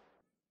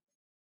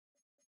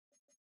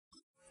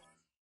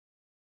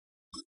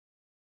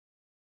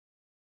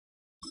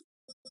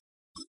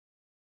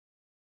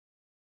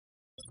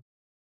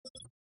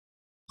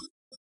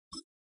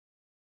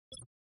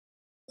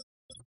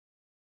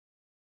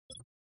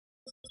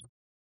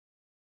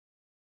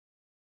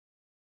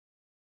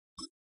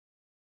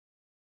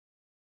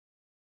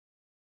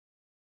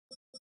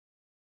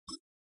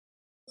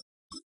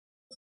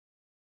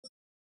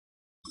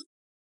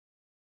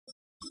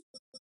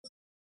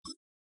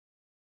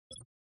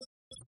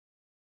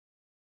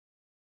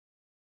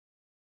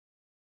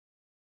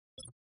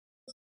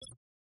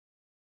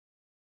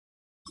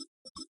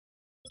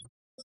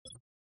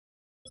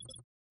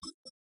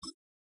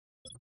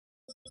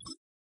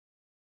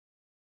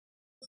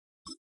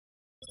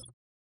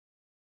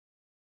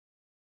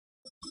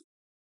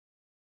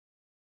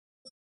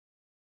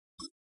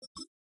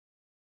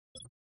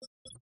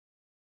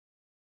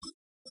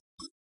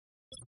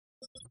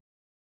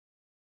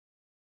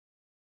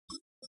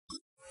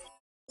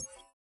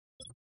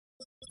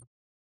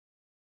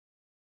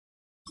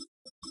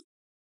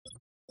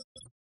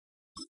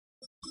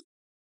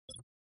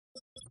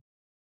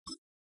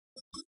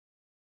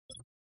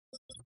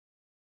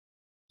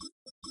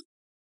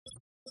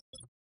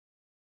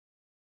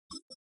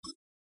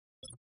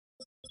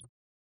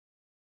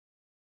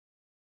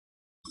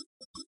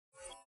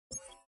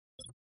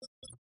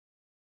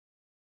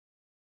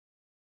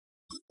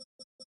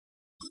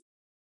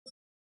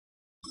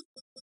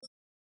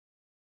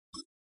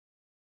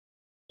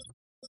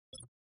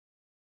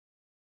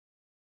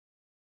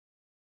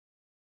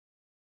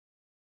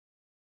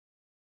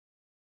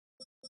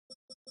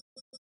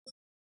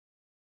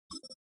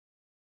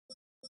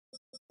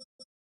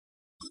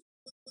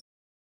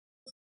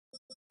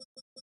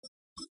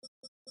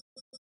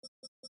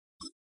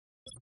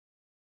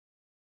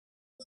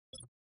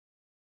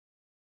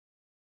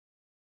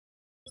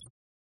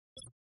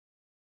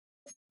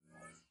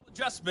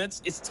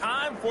 Adjustments, it's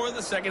time for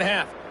the second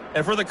half.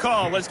 And for the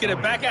call, let's get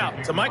it back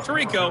out to Mike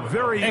Tirico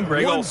and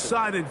Greg Olsen.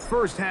 One-sided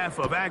first half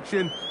of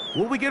action.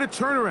 Will we get a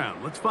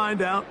turnaround? Let's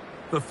find out.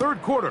 The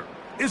third quarter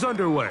is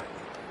underway.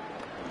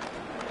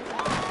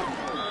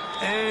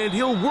 And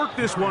he'll work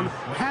this one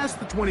past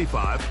the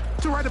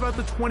 25 to right about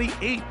the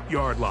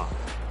 28-yard line.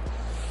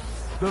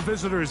 The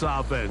visitors'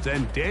 offense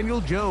and Daniel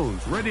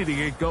Jones ready to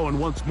get going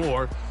once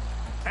more.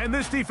 And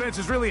this defense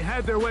has really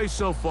had their way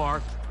so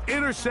far,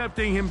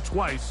 intercepting him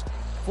twice,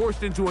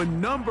 forced into a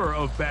number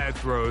of bad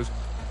throws,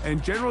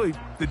 and generally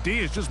the D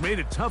has just made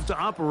it tough to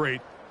operate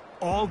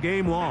all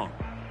game long.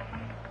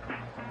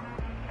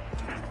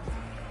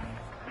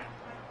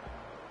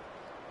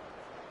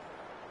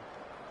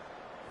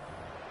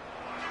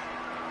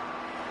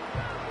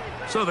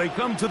 So they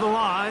come to the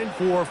line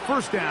for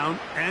first down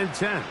and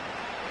 10.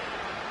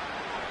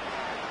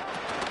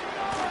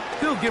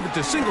 They'll give it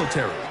to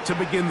Singletary to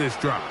begin this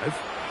drive.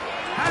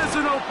 Has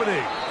an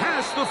opening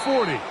past the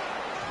 40.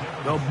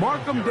 They'll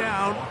mark him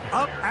down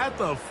up at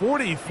the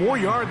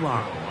 44-yard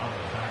line.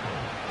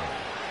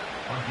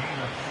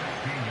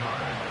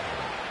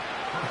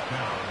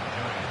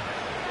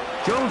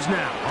 Jones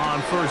now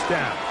on first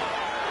down.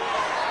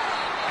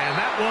 And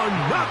that one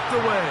knocked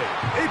away.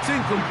 It's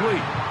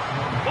incomplete.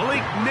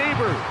 Malik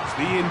Neighbors,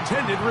 the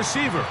intended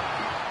receiver.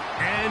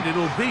 And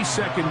it'll be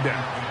second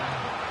down.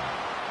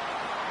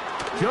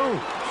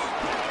 Jones.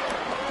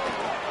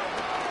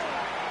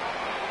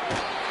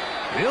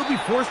 They'll be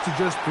forced to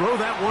just throw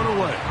that one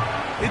away.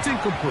 It's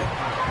incomplete.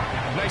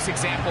 Nice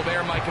example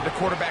there, Mike, of the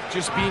quarterback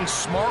just being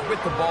smart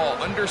with the ball,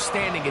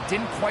 understanding it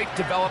didn't quite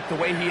develop the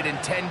way he had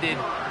intended.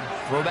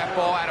 Throw that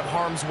ball out of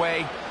harm's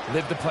way,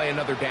 live to play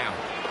another down.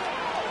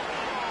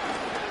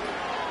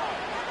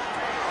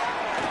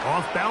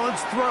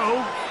 Off-balance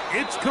throw.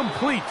 It's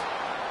complete.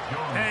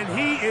 And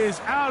he is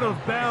out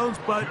of bounds,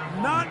 but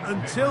not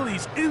until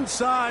he's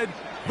inside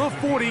the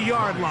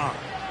 40-yard line.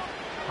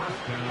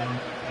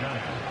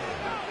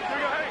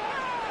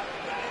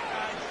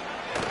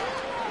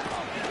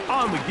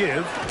 On the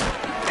give,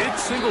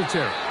 it's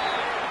Singletary.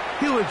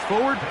 He'll inch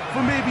forward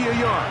for maybe a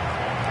yard.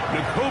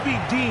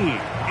 N'Kobe Dean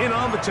in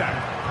on the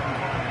tackle.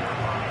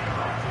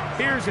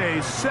 Here's a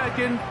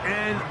 2nd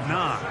and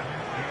 9.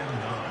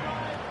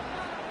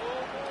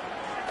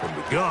 From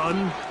the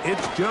gun,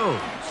 it's Jones.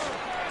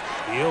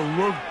 He'll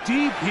look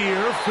deep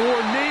here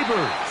for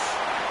Neighbors.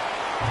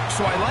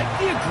 So I like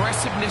the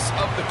aggressiveness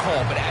of the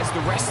call, but as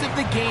the rest of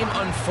the game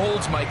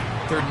unfolds, Mike,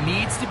 there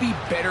needs to be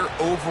better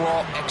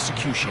overall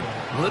execution.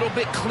 A little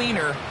bit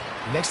cleaner.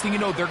 Next thing you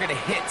know, they're going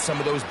to hit some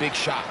of those big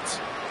shots.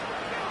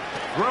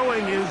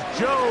 Throwing is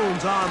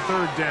Jones on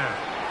 3rd down.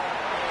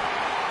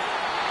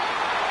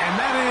 And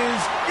that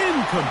is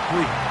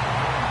incomplete.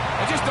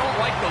 I just don't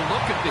like the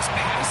look of this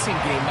passing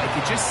game, Mike.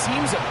 It just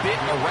seems a bit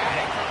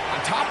erratic. On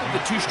top of the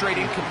 2 straight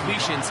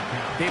incompletions,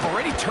 they've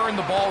already turned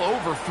the ball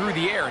over through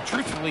the air. And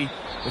truthfully,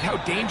 with how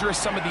dangerous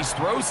some of these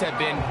throws have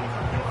been,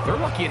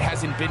 they're lucky it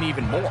hasn't been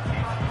even more.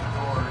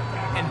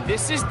 And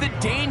this is the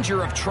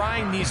danger of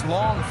trying these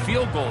long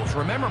field goals.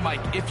 Remember,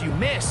 Mike, if you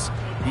miss,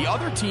 the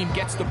other team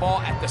gets the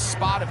ball at the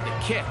spot of the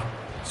kick.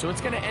 So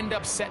it's going to end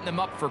up setting them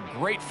up for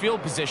great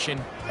field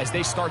position as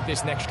they start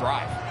this next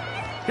drive.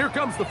 Here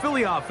comes the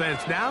Philly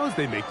offense now as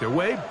they make their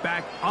way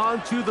back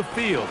onto the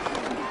field.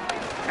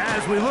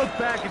 As we look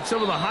back at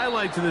some of the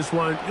highlights of this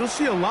one, you'll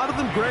see a lot of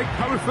them, Greg,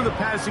 coming from the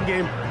passing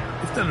game.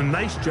 They've done a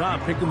nice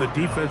job picking the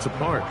defense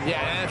apart. Yeah,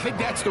 and I think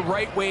that's the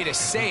right way to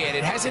say it.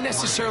 It hasn't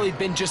necessarily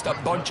been just a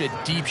bunch of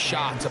deep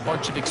shots, a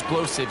bunch of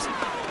explosives.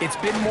 It's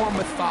been more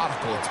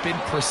methodical. It's been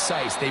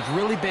precise. They've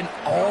really been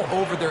all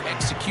over their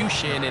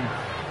execution, and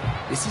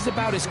this is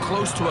about as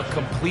close to a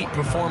complete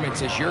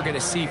performance as you're going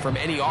to see from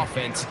any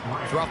offense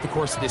throughout the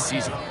course of this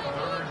season.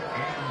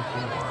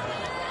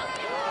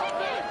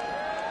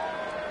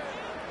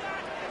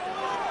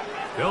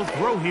 They'll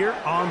throw here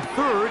on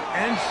 3rd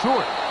and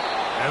short.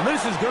 And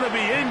this is going to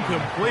be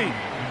incomplete.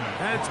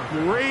 That's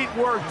great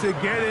work to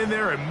get in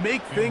there and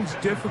make things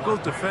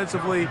difficult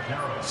defensively,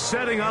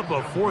 setting up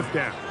a 4th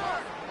down.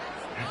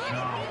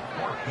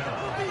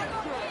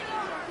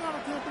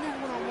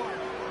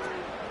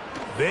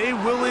 They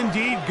will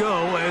indeed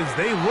go as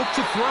they look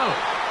to throw.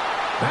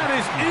 That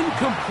is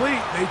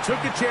incomplete. They took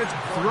a chance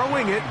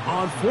throwing it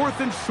on 4th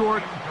and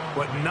short,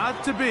 but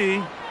not to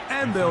be,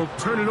 and they'll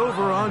turn it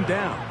over on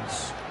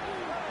downs.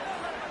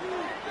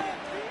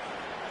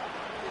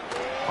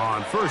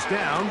 On 1st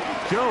down,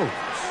 Jones.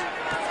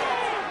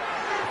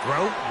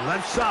 Throw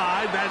left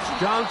side, that's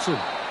Johnson.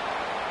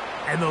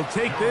 And they'll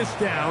take this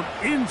down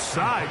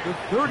inside the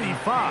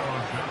 35.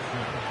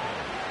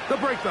 They'll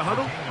break the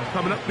huddle.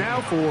 Coming up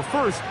now for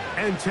 1st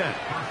and 10.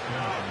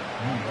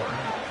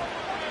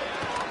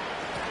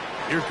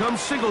 Here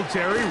comes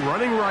Singletary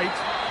running right.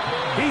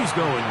 He's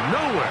going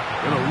nowhere.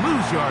 Going to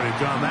lose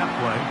yardage on that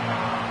play.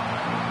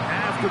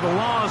 After the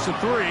loss of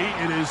 3,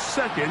 it is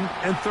 2nd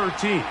and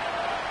 13.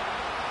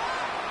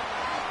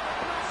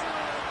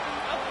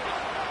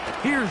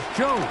 Here's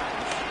Jones.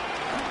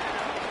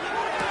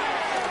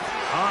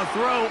 A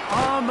throw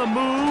on the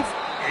move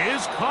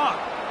is caught.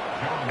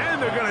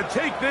 And they're going to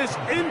take this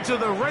into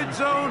the red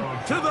zone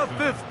to the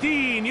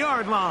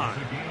 15-yard line.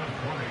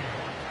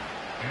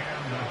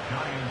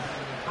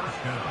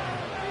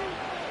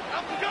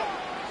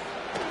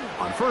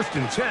 On 1st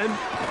and 10,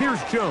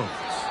 here's Jones.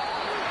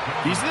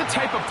 These are the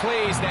type of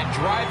plays that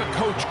drive a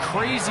coach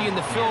crazy in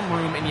the film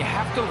room, and you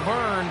have to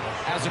learn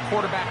as a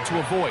quarterback to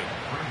avoid.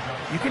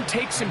 You can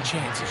take some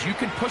chances. You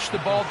can push the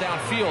ball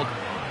downfield,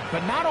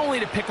 but not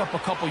only to pick up a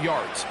couple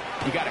yards.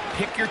 You got to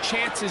pick your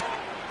chances.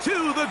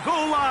 To the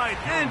goal line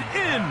and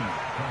in.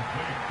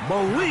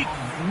 Malik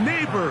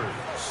Neighbors.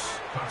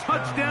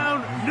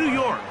 Touchdown, New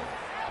York.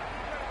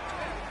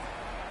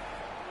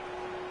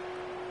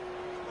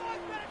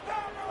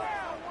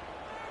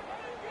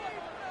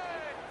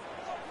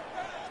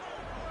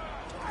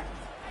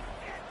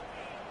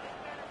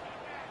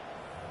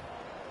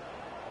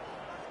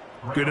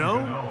 Gano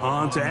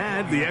on to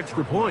add the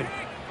extra point.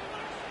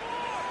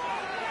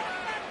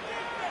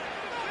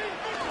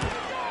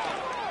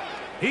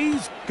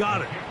 He's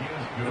got it.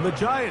 And the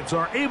Giants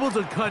are able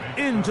to cut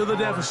into the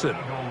deficit.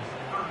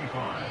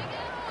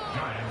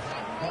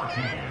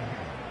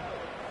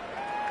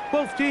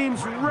 Both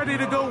teams ready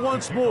to go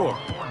once more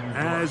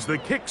as the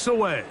kick's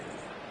away.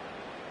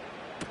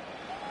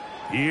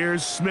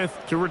 Here's Smith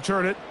to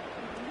return it.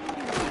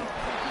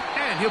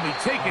 And he'll be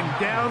taken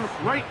down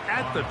right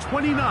at the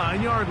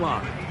 29-yard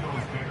line.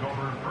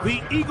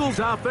 The Eagles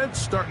offense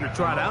starting to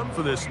trot out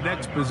for this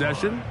next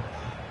possession.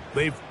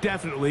 They've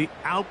definitely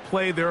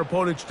outplayed their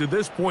opponents to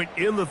this point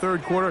in the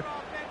 3rd quarter.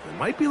 They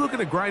might be looking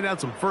to grind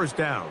out some 1st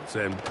downs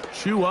and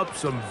chew up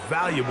some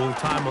valuable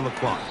time on the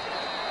clock.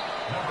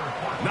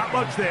 Not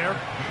much there,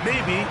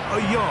 maybe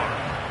a yard.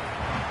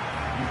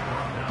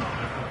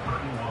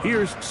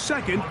 Here's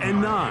 2nd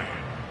and 9.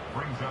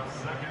 Brings up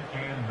 2nd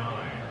and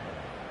 9.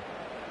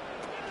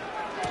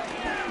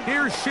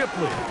 Here's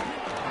Shipley.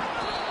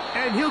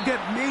 And he'll get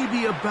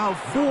maybe about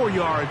 4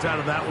 yards out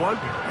of that one.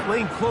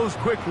 Lane closed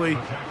quickly.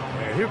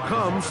 And here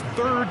comes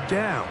third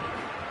down.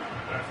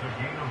 That's a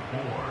gain of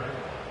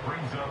 4.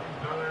 Brings up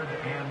 3rd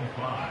and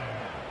 5.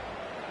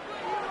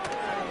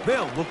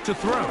 They'll look to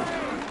throw.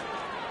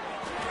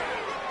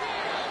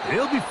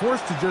 He'll be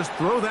forced to just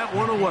throw that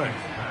one away.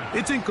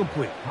 It's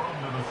incomplete.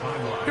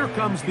 Here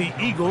comes the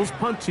Eagles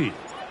punt team,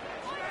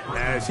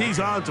 as he's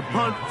on to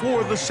punt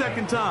for the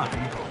second time.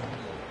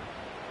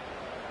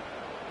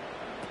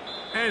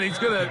 And he's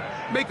going to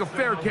make a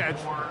fair catch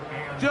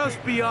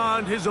just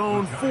beyond his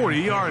own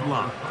 40-yard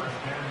line.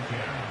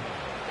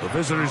 The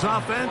visitors'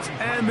 offense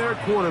and their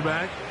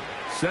quarterback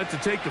set to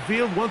take the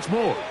field once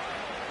more.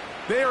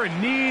 They are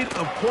in need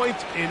of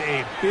points in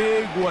a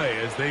big way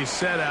as they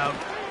set out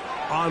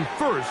on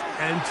 1st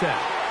and 10.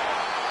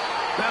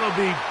 That'll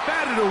be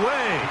batted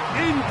away.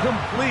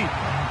 Incomplete.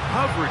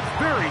 Coverage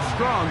very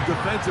strong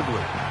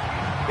defensively.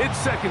 It's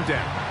second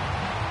down.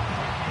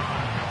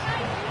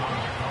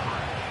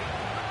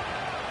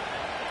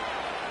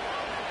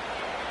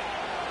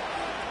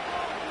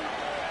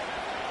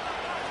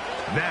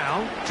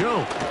 Now,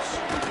 Jones.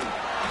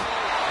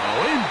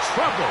 Oh, in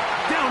trouble.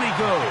 Down he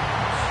goes.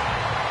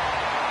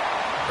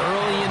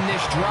 Early in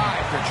this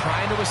drive, they're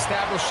trying to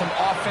establish some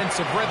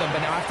offensive rhythm, but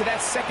now after that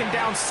second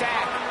down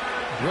sack,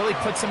 really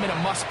puts them in a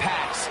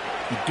must-pass.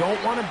 You don't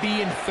want to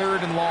be in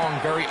 3rd and long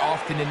very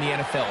often in the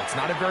NFL. It's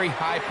not a very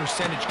high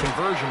percentage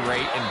conversion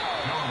rate, and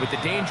with the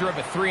danger of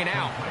a 3 and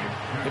out,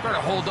 they better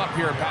hold up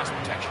here in pass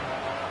protection.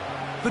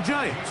 The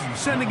Giants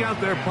sending out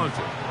their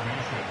punter,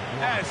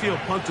 as he'll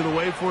punt it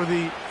away for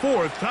the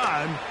 4th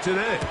time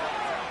today.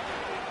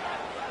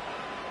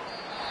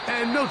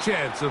 And no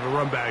chance of a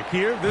run back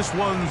here. This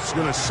one's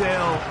going to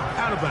sail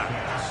out of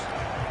bounds.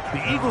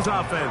 The Eagles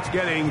offense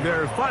getting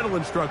their final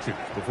instructions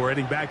before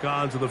heading back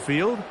onto the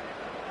field.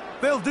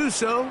 They'll do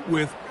so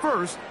with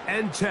 1st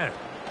and 10.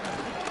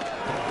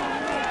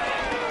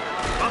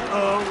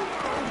 Uh-oh.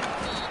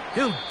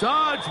 He'll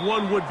dodge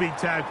one would-be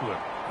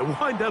tackler and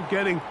wind up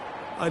getting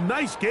a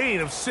nice gain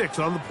of 6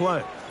 on the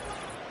play.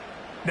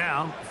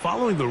 Now,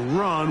 following the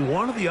run,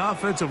 one of the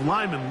offensive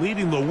linemen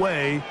leading the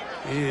way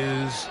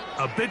is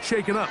a bit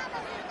shaken up.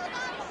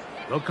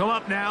 They'll come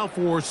up now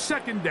for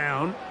 2nd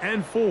down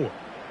and 4.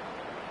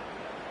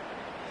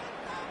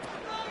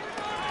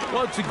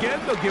 Once again,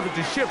 they'll give it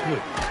to Shipley.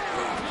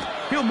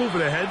 He'll move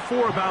it ahead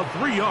for about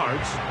 3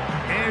 yards.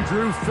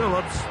 Andrew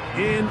Phillips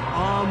in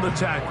on the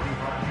tackle.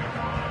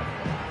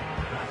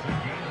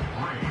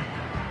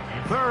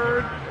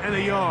 3rd and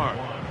a yard.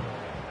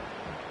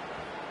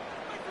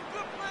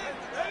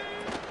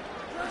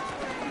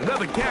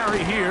 Another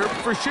carry here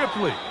for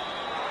Shipley.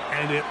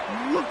 And it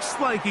looks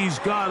like he's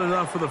got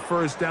enough for the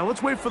 1st down.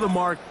 Let's wait for the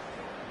mark.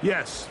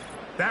 Yes,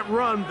 that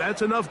run,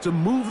 that's enough to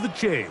move the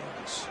chains.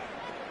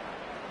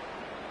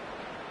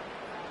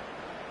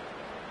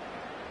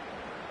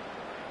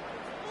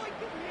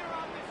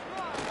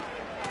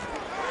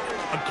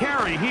 A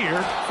carry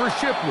here for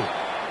Shipley.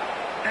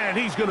 And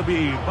he's going to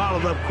be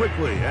bottled up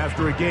quickly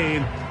after a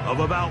gain of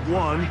about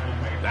 1.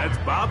 That's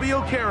Bobby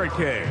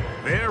Okereke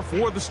there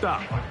for the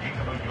stop.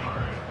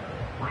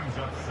 Brings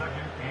up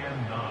 2nd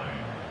and 9.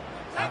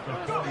 At the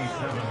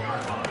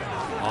 47-yard line.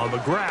 On the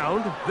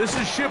ground, this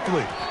is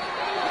Shipley.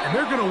 And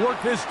they're going to work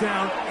this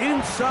down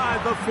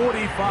inside the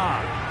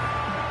 45.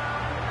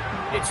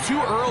 It's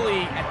too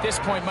early at this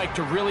point, Mike,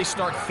 to really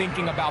start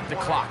thinking about the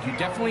clock. You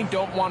definitely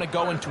don't want to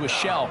go into a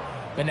shell.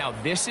 But now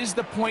this is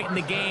the point in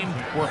the game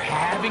where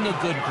having a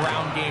good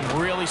ground game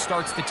really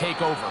starts to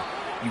take over.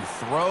 You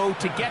throw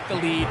to get the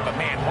lead, but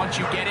man, once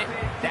you get it,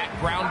 that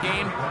ground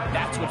game,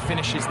 that's what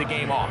finishes the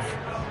game off.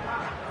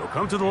 They'll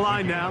come to the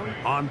line now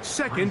on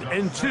 2nd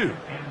and 2.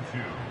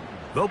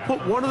 They'll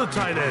put one of the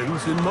tight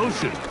ends in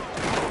motion.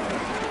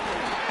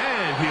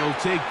 And he'll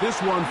take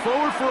this one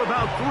forward for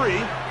about 3,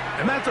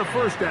 and that's a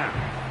 1st down.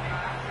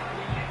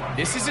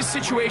 This is a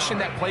situation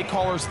that play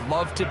callers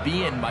love to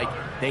be in, Mike.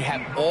 They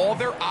have all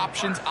their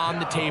options on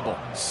the table.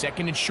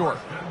 2nd and short,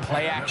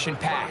 play action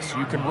pass,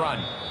 you can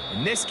run.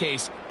 In this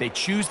case, they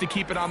choose to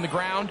keep it on the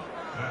ground,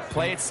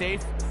 play it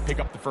safe, pick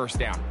up the 1st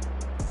down.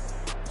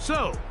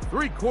 So,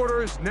 3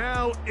 quarters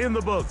now in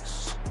the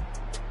books.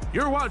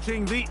 You're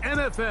watching the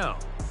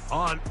NFL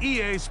on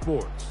EA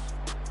Sports.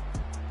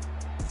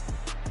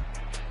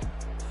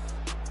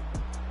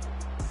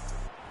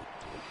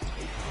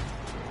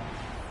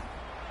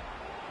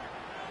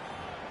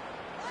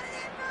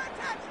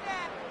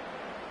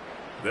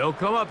 They'll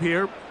come up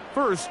here,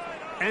 1st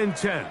and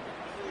 10.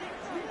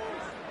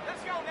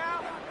 Let's go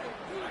now.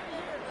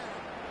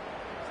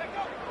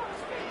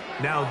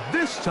 Now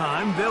this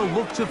time they'll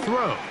look to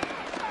throw.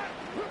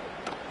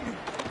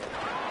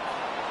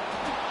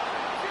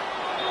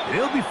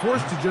 They'll be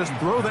forced to just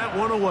throw that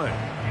one away.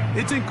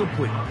 It's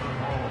incomplete.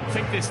 I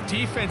think this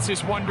defense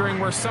is wondering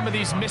where some of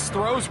these missed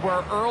throws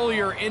were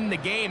earlier in the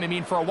game. I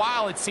mean, for a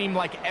while it seemed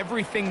like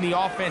everything the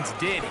offense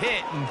did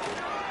hit, and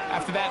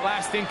after that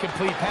last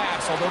incomplete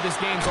pass, although this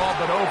game's all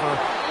but over,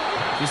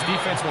 this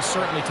defense will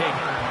certainly take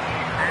it.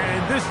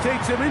 And this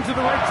takes him into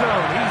the red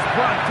zone. He's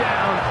brought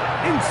down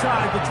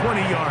inside the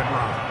 20-yard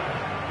line.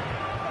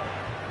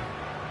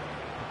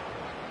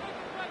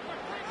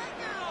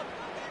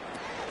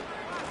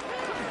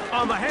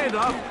 On the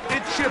handoff,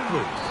 it's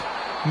Shipley.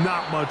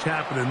 Not much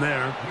happening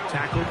there.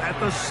 Tackled at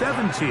the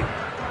 17.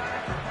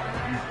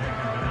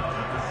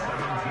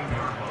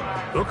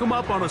 They'll come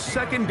up on a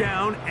 2nd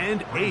down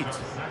and 8.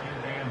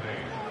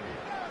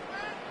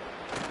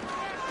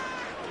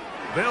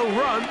 They'll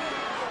run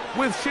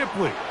with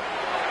Shipley.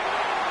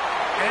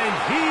 And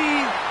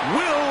he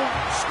will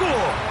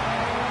score.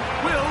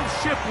 Will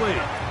Shipley.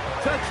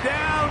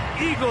 Touchdown,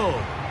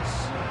 Eagles.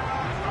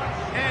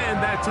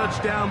 And that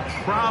touchdown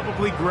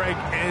probably, Greg,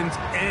 ends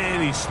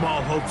any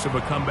small hopes of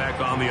a comeback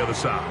on the other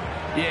side.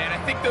 Yeah, and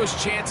I think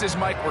those chances,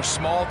 Mike, were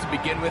small to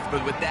begin with,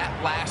 but with that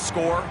last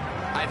score,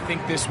 I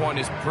think this one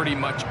is pretty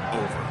much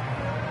over.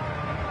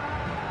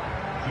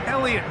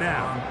 Elliott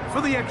now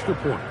for the extra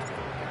point.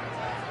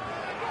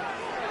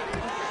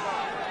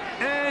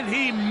 And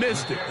he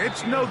missed it.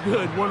 It's no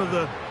good. One of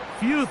the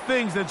few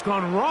things that's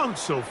gone wrong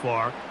so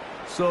far.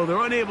 So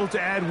they're unable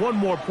to add one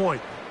more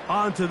point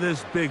onto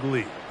this big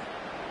lead.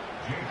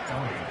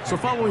 So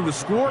following the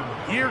score,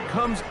 here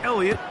comes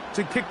Elliott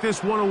to kick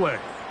this one away.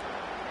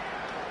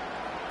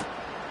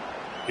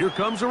 Here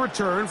comes a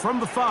return from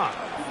the 5.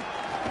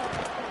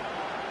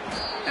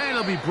 And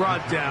it'll be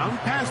brought down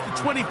past the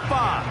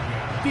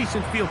 25.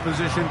 Decent field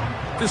position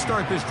to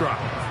start this drive.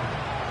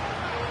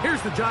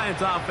 Here's the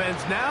Giants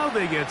offense now.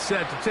 They get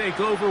set to take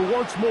over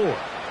once more.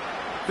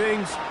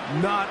 Things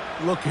not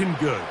looking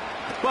good.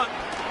 But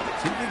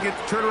see if they get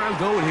the turnaround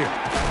going here.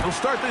 They'll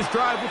start this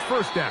drive with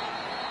 1st down.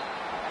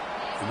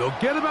 And they'll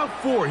get about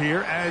 4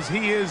 here as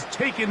he is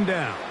taken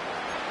down.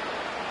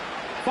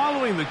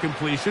 Following the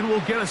completion,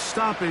 we'll get a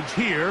stoppage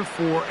here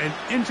for an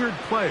injured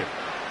player.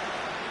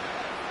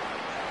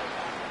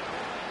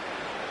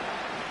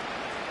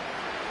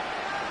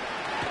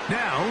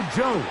 Now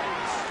Jones.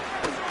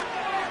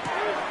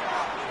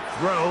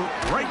 Throw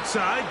right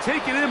side,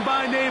 taken in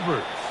by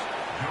Neighbors.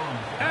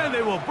 And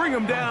they will bring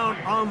him down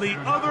on the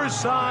other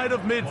side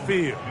of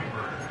midfield.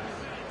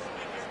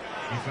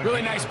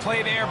 Really nice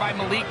play there by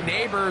Malik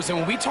Neighbors. And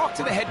when we talked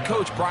to the head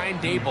coach, Brian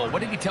Dable,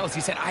 what did he tell us? He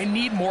said, I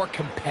need more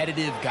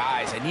competitive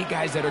guys. I need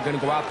guys that are going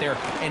to go out there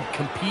and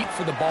compete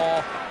for the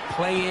ball,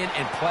 play in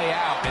and play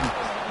out.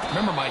 And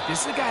remember, Mike,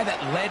 this is a guy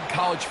that led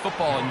college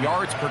football in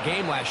yards per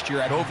game last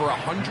year at over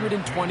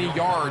 120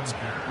 yards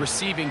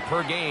receiving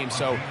per game.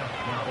 So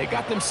they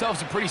got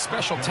themselves a pretty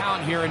special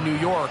talent here in New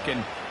York,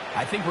 and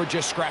I think we're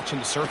just scratching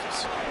the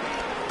surface.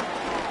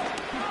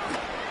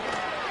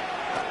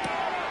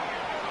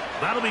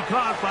 That'll be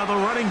caught by the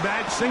running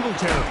back,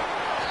 Singletary.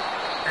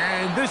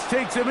 And this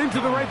takes him into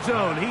the red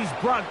zone. He's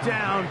brought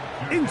down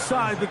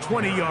inside the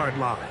 20-yard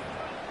line.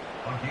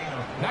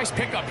 Nice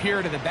pickup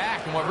here to the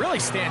back, and what really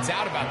stands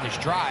out about this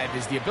drive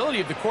is the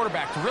ability of the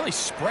quarterback to really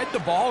spread the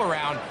ball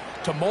around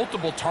to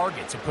multiple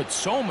targets. It puts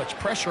so much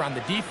pressure on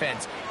the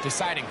defense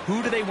deciding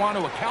who do they want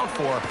to account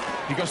for,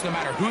 because no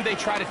matter who they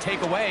try to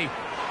take away,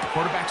 the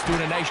quarterback's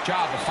doing a nice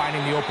job of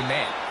finding the open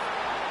man.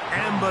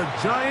 And the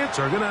Giants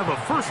are going to have a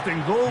 1st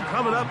and goal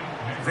coming up.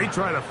 They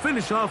try to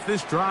finish off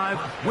this drive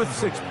with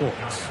 6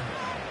 points.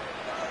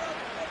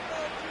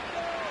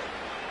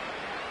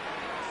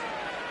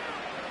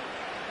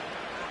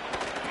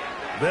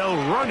 They'll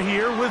run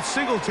here with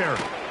Singletary.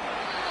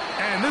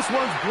 And this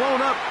one's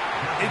blown up.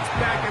 It's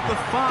back at the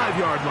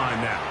 5-yard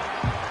line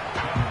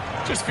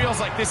now. Just feels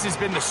like this has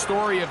been the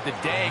story of the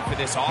day for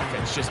this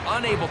offense. Just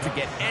unable to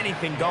get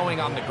anything going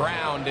on the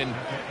ground. And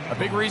a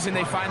big reason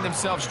they find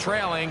themselves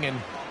trailing,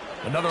 and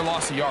another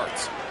loss of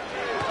yards.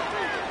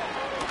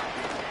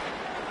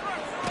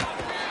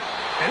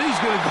 And he's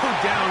going to go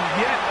down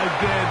yet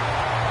again.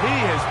 He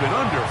has been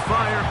under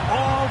fire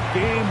all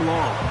game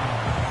long.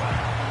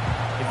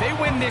 If they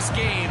win this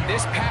game,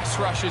 this pass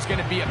rush is going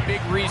to be a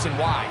big reason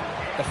why.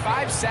 The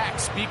 5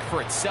 sacks speak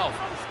for itself,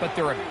 but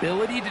their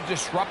ability to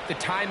disrupt the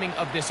timing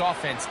of this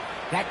offense,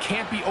 that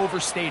can't be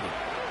overstated.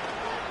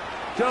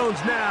 Jones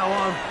now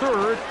on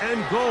 3rd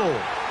and goal.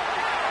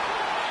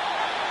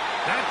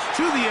 That's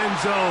to the end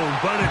zone,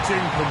 but it's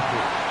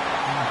incomplete.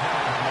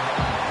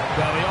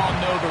 Well, we all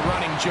know the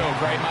running joke,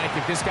 right, Mike?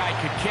 If this guy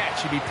could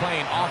catch, he'd be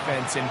playing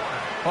offense. And,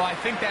 well, I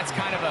think that's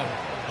kind of a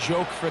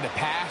joke for the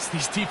past.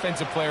 These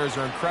defensive players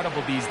are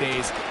incredible these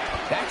days.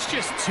 That's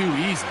just too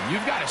easy.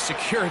 You've got to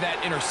secure that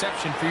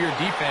interception for your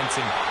defense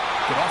and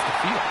get off the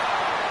field.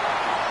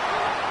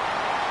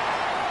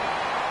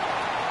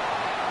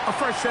 A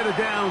fresh set of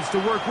downs to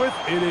work with.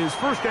 It is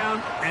 1st down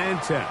and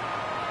 10.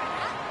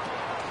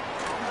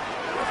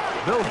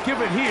 They'll give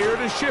it here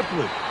to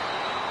Shipley.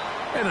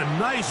 And a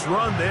nice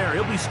run there.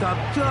 He'll be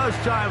stopped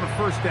just shy of a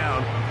 1st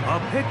down. A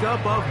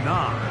pickup of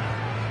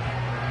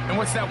 9. And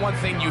what's that one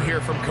thing you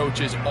hear from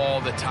coaches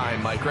all the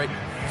time, Mike, right?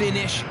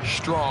 Finish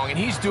strong. And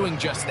he's doing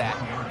just that.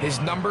 His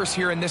numbers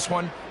here in this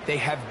one, they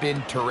have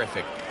been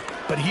terrific.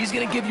 But he's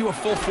going to give you a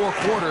full 4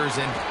 quarters.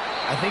 And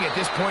I think at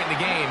this point in the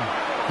game,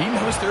 he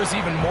knows there's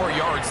even more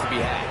yards to be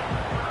had.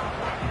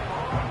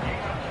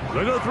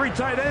 They go 3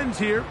 tight ends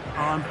here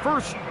on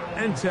 1st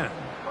and 10.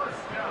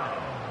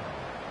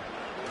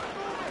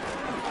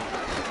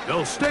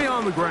 They'll stay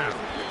on the ground.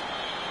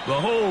 The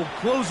hole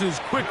closes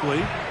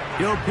quickly.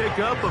 He'll pick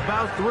up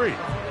about 3.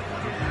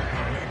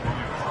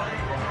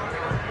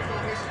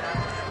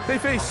 They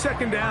face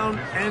 2nd down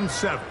and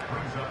 7.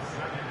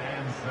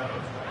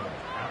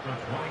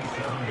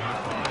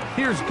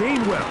 Here's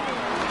Gainwell.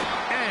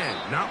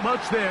 And not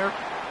much there.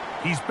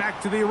 He's back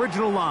to the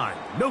original line.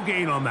 No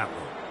gain on that one.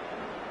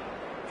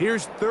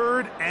 Here's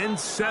 3rd and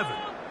 7.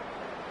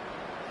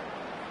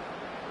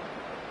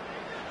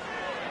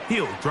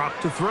 He'll drop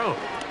to throw.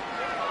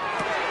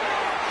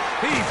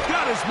 He's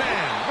got his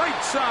man.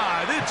 Right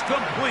side. It's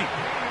complete.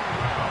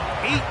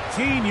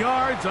 18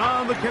 yards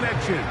on the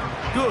connection.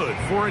 Good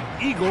for an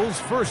Eagles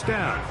first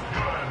down.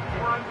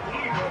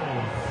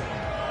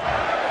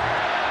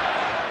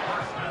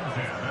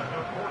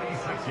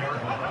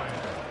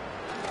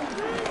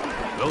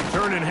 They'll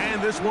turn and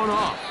hand this one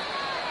off.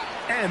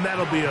 And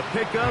that'll be a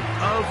pickup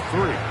of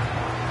 3.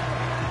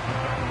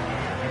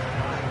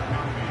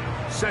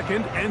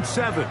 2nd and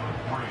 7.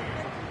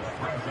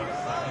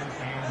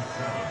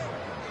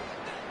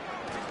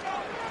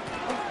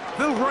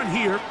 They'll run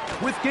here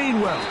with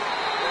Gainwell.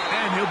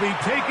 And he'll be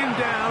taken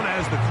down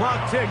as the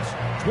clock ticks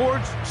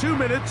towards 2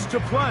 minutes to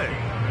play.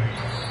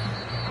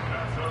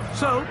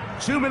 So,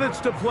 2 minutes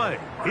to play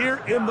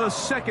here in the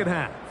second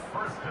half.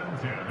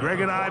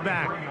 Greg and I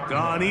back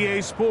on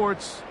EA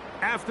Sports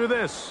after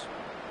this.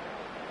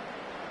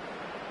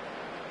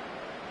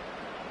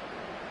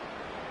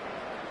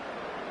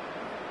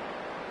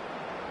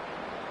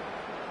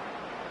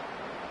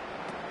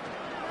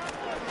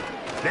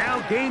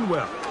 Now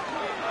Gainwell.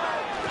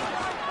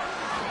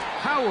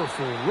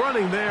 Powerful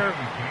running there,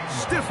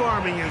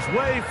 stiff-arming his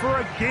way for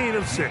a gain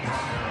of 6.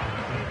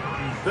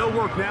 They'll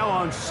work now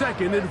on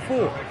 2nd and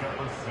 4.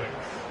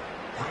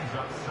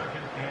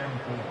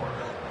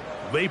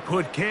 They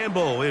put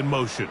Campbell in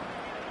motion.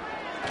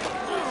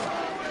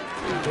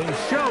 They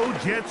show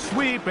jet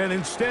sweep and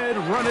instead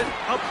run it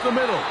up the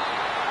middle.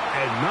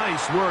 And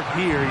nice work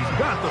here. He's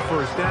got the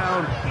first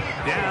down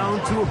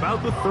to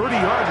about the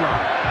 30-yard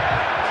line.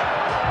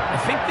 I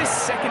think this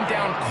 2nd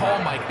down call,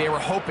 Mike, they were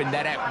hoping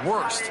that at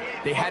worst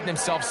they had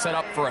themselves set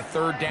up for a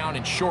 3rd down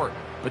and short.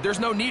 But there's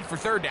no need for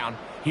 3rd down.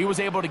 He was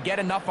able to get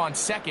enough on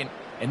 2nd,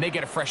 and they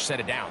get a fresh set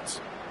of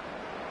downs.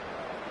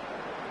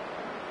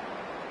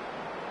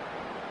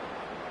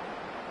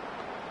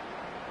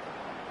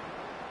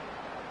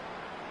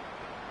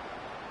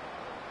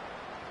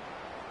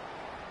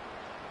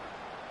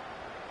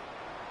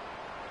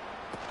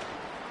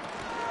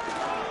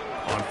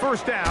 On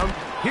 1st down,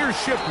 here's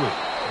Shipley.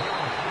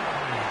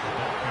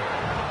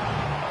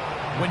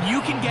 When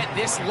you can get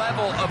this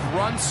level of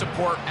run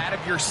support out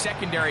of your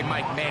secondary,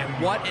 Mike, man,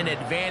 what an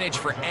advantage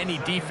for any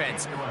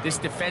defense. This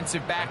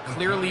defensive back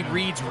clearly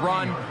reads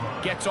run,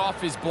 gets off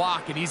his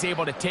block, and he's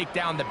able to take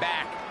down the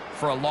back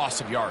for a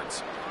loss of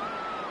yards.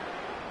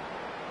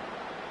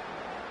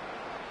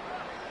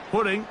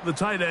 Putting the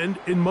tight end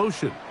in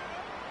motion.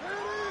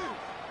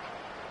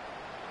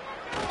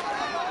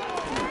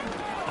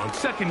 On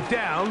 2nd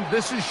down,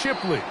 this is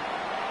Shipley.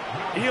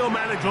 He'll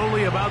manage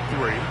only about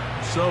 3,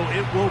 so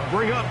it will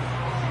bring up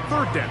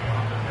 3rd down.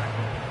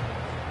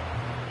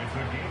 It's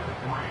a gain of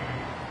 3.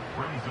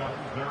 Brings up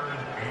 3rd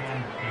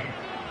and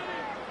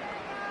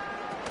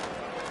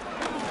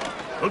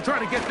 8. They'll try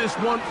to get this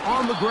one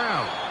on the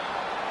ground.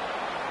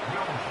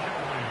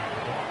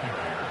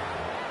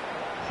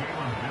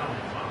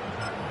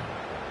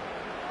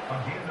 A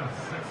gain of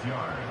 6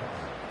 yards.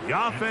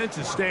 The offense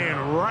is staying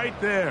right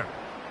there.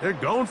 They're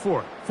going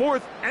for it.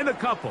 4th and a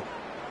couple.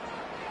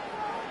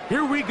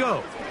 Here we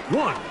go.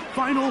 One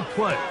final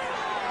play.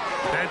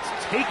 That's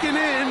taken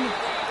in.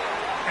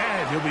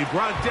 And he'll be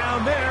brought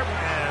down there.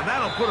 And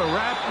that'll put a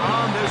wrap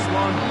on this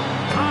one.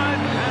 Time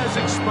has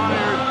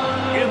expired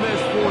in this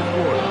 4th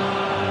quarter.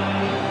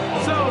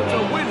 So it's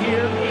a win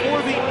here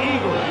for the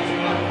Eagles.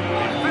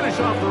 They finish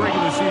off the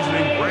regular season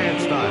in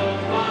grand style.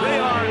 They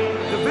are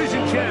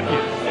division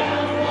champions.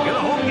 Get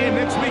a home game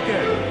next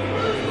weekend.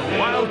 The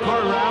wild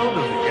card round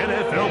of the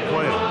NFL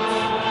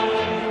playoffs.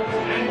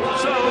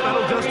 So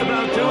that'll just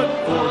about do it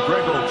for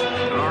Greg Olson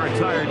and our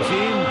entire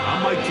team.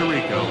 I'm Mike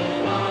Tirico.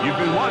 You've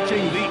been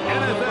watching the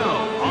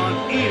NFL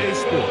on EA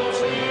Sports.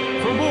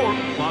 For more,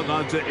 log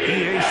on to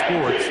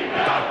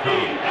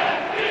easports.com.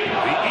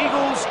 The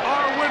Eagles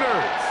are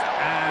winners,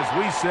 as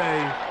we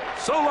say,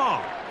 so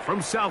long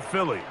from South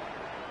Philly.